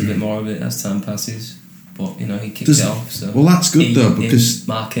get into a bit more of it as time passes. But, he kicked Does- it off. So well, that's good though, because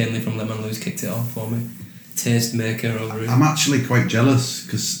Mark Hanley from Lemon Loose kicked it off for me. Taste maker over here. I'm actually quite jealous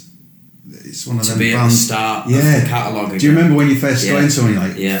because it's one of To them be at the bands. start of Yeah. the catalogue again. Do you remember when you first got Yeah. into it? And you're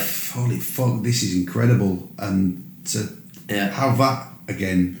like, Yeah. holy fuck, this is incredible, and to Yeah. have that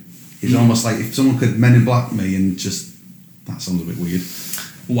again is almost like if someone could Men in Black me and just that sounds a bit weird.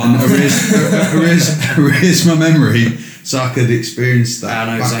 Wow. And erase my memory so I could experience that.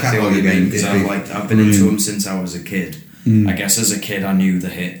 I know back exactly what catalogue you mean again. because It'd be I've been into brilliant. them since I was a kid. I guess as a kid I knew the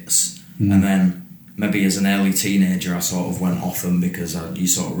hits, and then maybe as an early teenager I sort of went off them because you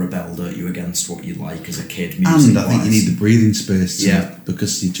sort of rebelled at you against what you like as a kid. And I think you music-wise. need the breathing space to, Yeah.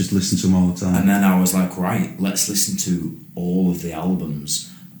 because you just listen to them all the time. And then I was like, right, let's listen to all of the albums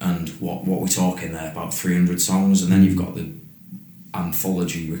and what we're talking there, about 300 songs, and then you've got the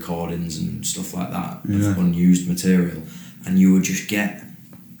anthology recordings and stuff like that Yeah. of unused material, and you would just get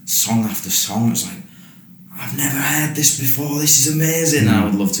song after song. It's like, I've never heard this before, this is amazing, and I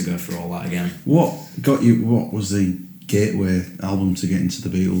would love to go through all that again. What was the gateway album to get into the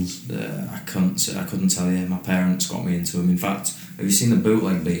Beatles? I couldn't tell you. My parents got me into them. In fact, have you seen the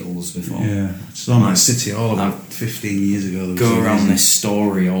bootleg Beatles before? Yeah, I saw them at Nice. City Hall about 15 years ago. There was Go some around reason- this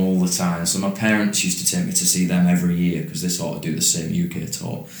story all the time. So my parents used to take me to see them every year because they sort of do the same UK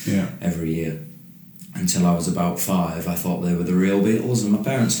tour Yeah. every year. Until I was about 5, I thought they were the real Beatles, and my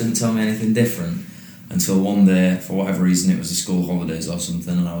parents didn't tell me anything different until one day, for whatever reason, it was the school holidays or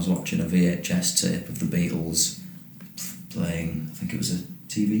something, and I was watching a VHS tape of the Beatles playing, I think it was a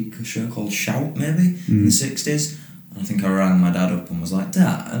TV show called Shout, maybe, in the 60s. And I think I rang my dad up and was like,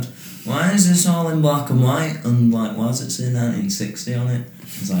 Dad, why is this all in black and white? And like, why does it say 1960 on it?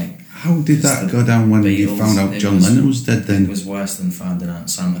 I was like, How did It's that the go down when you Beatles. found out It John was- Lennon was dead then? it was worse than finding out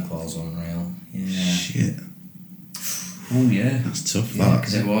Santa Claus unreal. Yeah. Shit, Oh, yeah. that's tough. Yeah, that.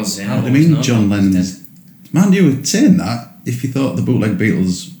 'Cause it was, yeah. How What do was you mean, not John that? Lennon's? Man, you were saying that if you thought the bootleg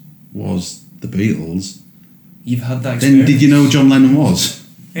Beatles was the Beatles, You've had that then experience. did you know John Lennon was?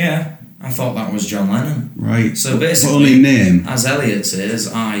 Yeah, I thought that was John Lennon. Right. So But basically, only name. as Elliot says,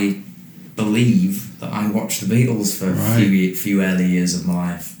 I believe that I watched the Beatles for Right. a few early years of my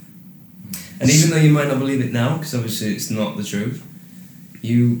life. And even though you might not believe it now, because obviously it's not the truth,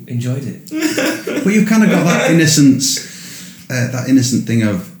 you enjoyed it. But you've kind of got that innocence, that innocent thing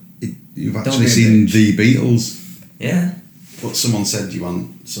of you've Don't actually be a seen bitch. the Beatles. Yeah. What someone said you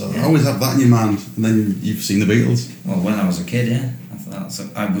want. So Yeah. always have that in your mind, and then you've seen the Beatles. Well, when I was a kid, yeah.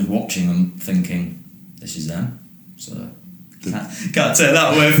 I was watching them thinking, this is them. So, can't take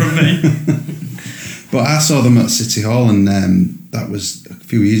that away from me. But I saw them at City Hall, and that was a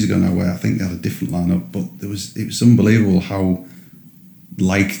few years ago now, where I think they had a different lineup, but it was unbelievable how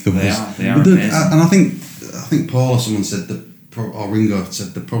like there was. They are and amazing. I think Paul or someone said or Ringo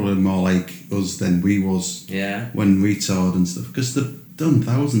said they're probably more like us than we was when we toured and stuff, because they've done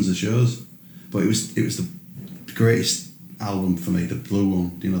thousands of shows. But it was the greatest album for me, the blue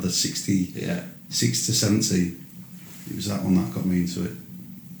one. You know, the 6 to 70. It was that one that got me into it.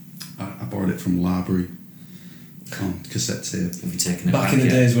 I borrowed it from library on cassette tape. Have you taken it Back in the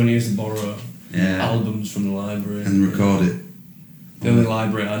yet? days when you used to borrow albums from the library And record it. The only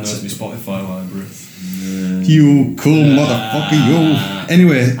library I know is my Spotify library. You cool motherfucker, you.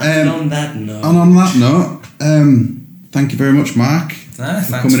 Anyway, And on that note, and on that note, thank you very much, Mark. Thanks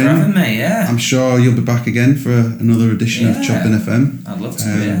for coming in. having me, yeah. I'm sure you'll be back again for another edition of Chopping FM. I'd love to,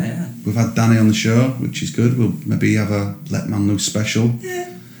 yeah. We've had Danny on the show, which is good. We'll maybe have a Let Man Loose special. Yeah.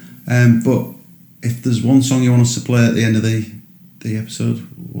 But if there's one song you want us to play at the end of the episode,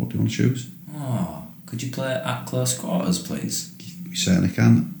 what do you want to choose? Oh, could you play At Close Quarters, please? You certainly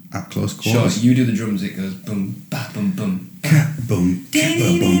can. At Close sure, Quarters. you do the drums, it goes boom, ba boom, boom. Boom, boom,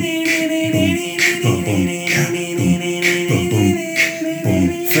 boom, boom.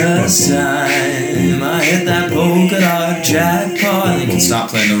 First time I hit that polka dot jackpot. You can start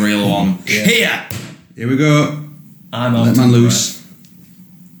playing the real one. Yeah. Here we go. I'm Let out Man to Loose.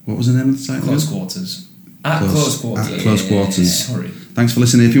 What was the name of the title? Close Quarters. At Close Quarters. At Close Quarters. Sorry. Thanks for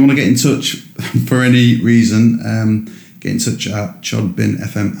listening. If you want to get in touch for any reason, get in touch at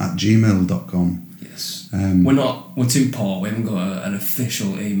chodbinfm@gmail.com. Yes. We're too poor. We haven't got an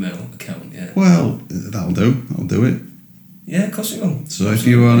official email account yet. Well, that'll do. I'll do it. Yeah, of course we will. So if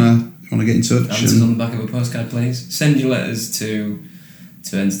you wanna get in touch, Answers on the back of a postcard, please. Send your letters to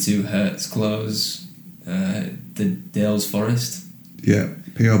Enter 2 Hertz Close, the Dales Forest. yeah,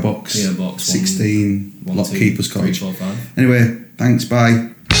 PO Box 16, 16, Lockkeepers Cottage. 345. Anyway, thanks. Bye.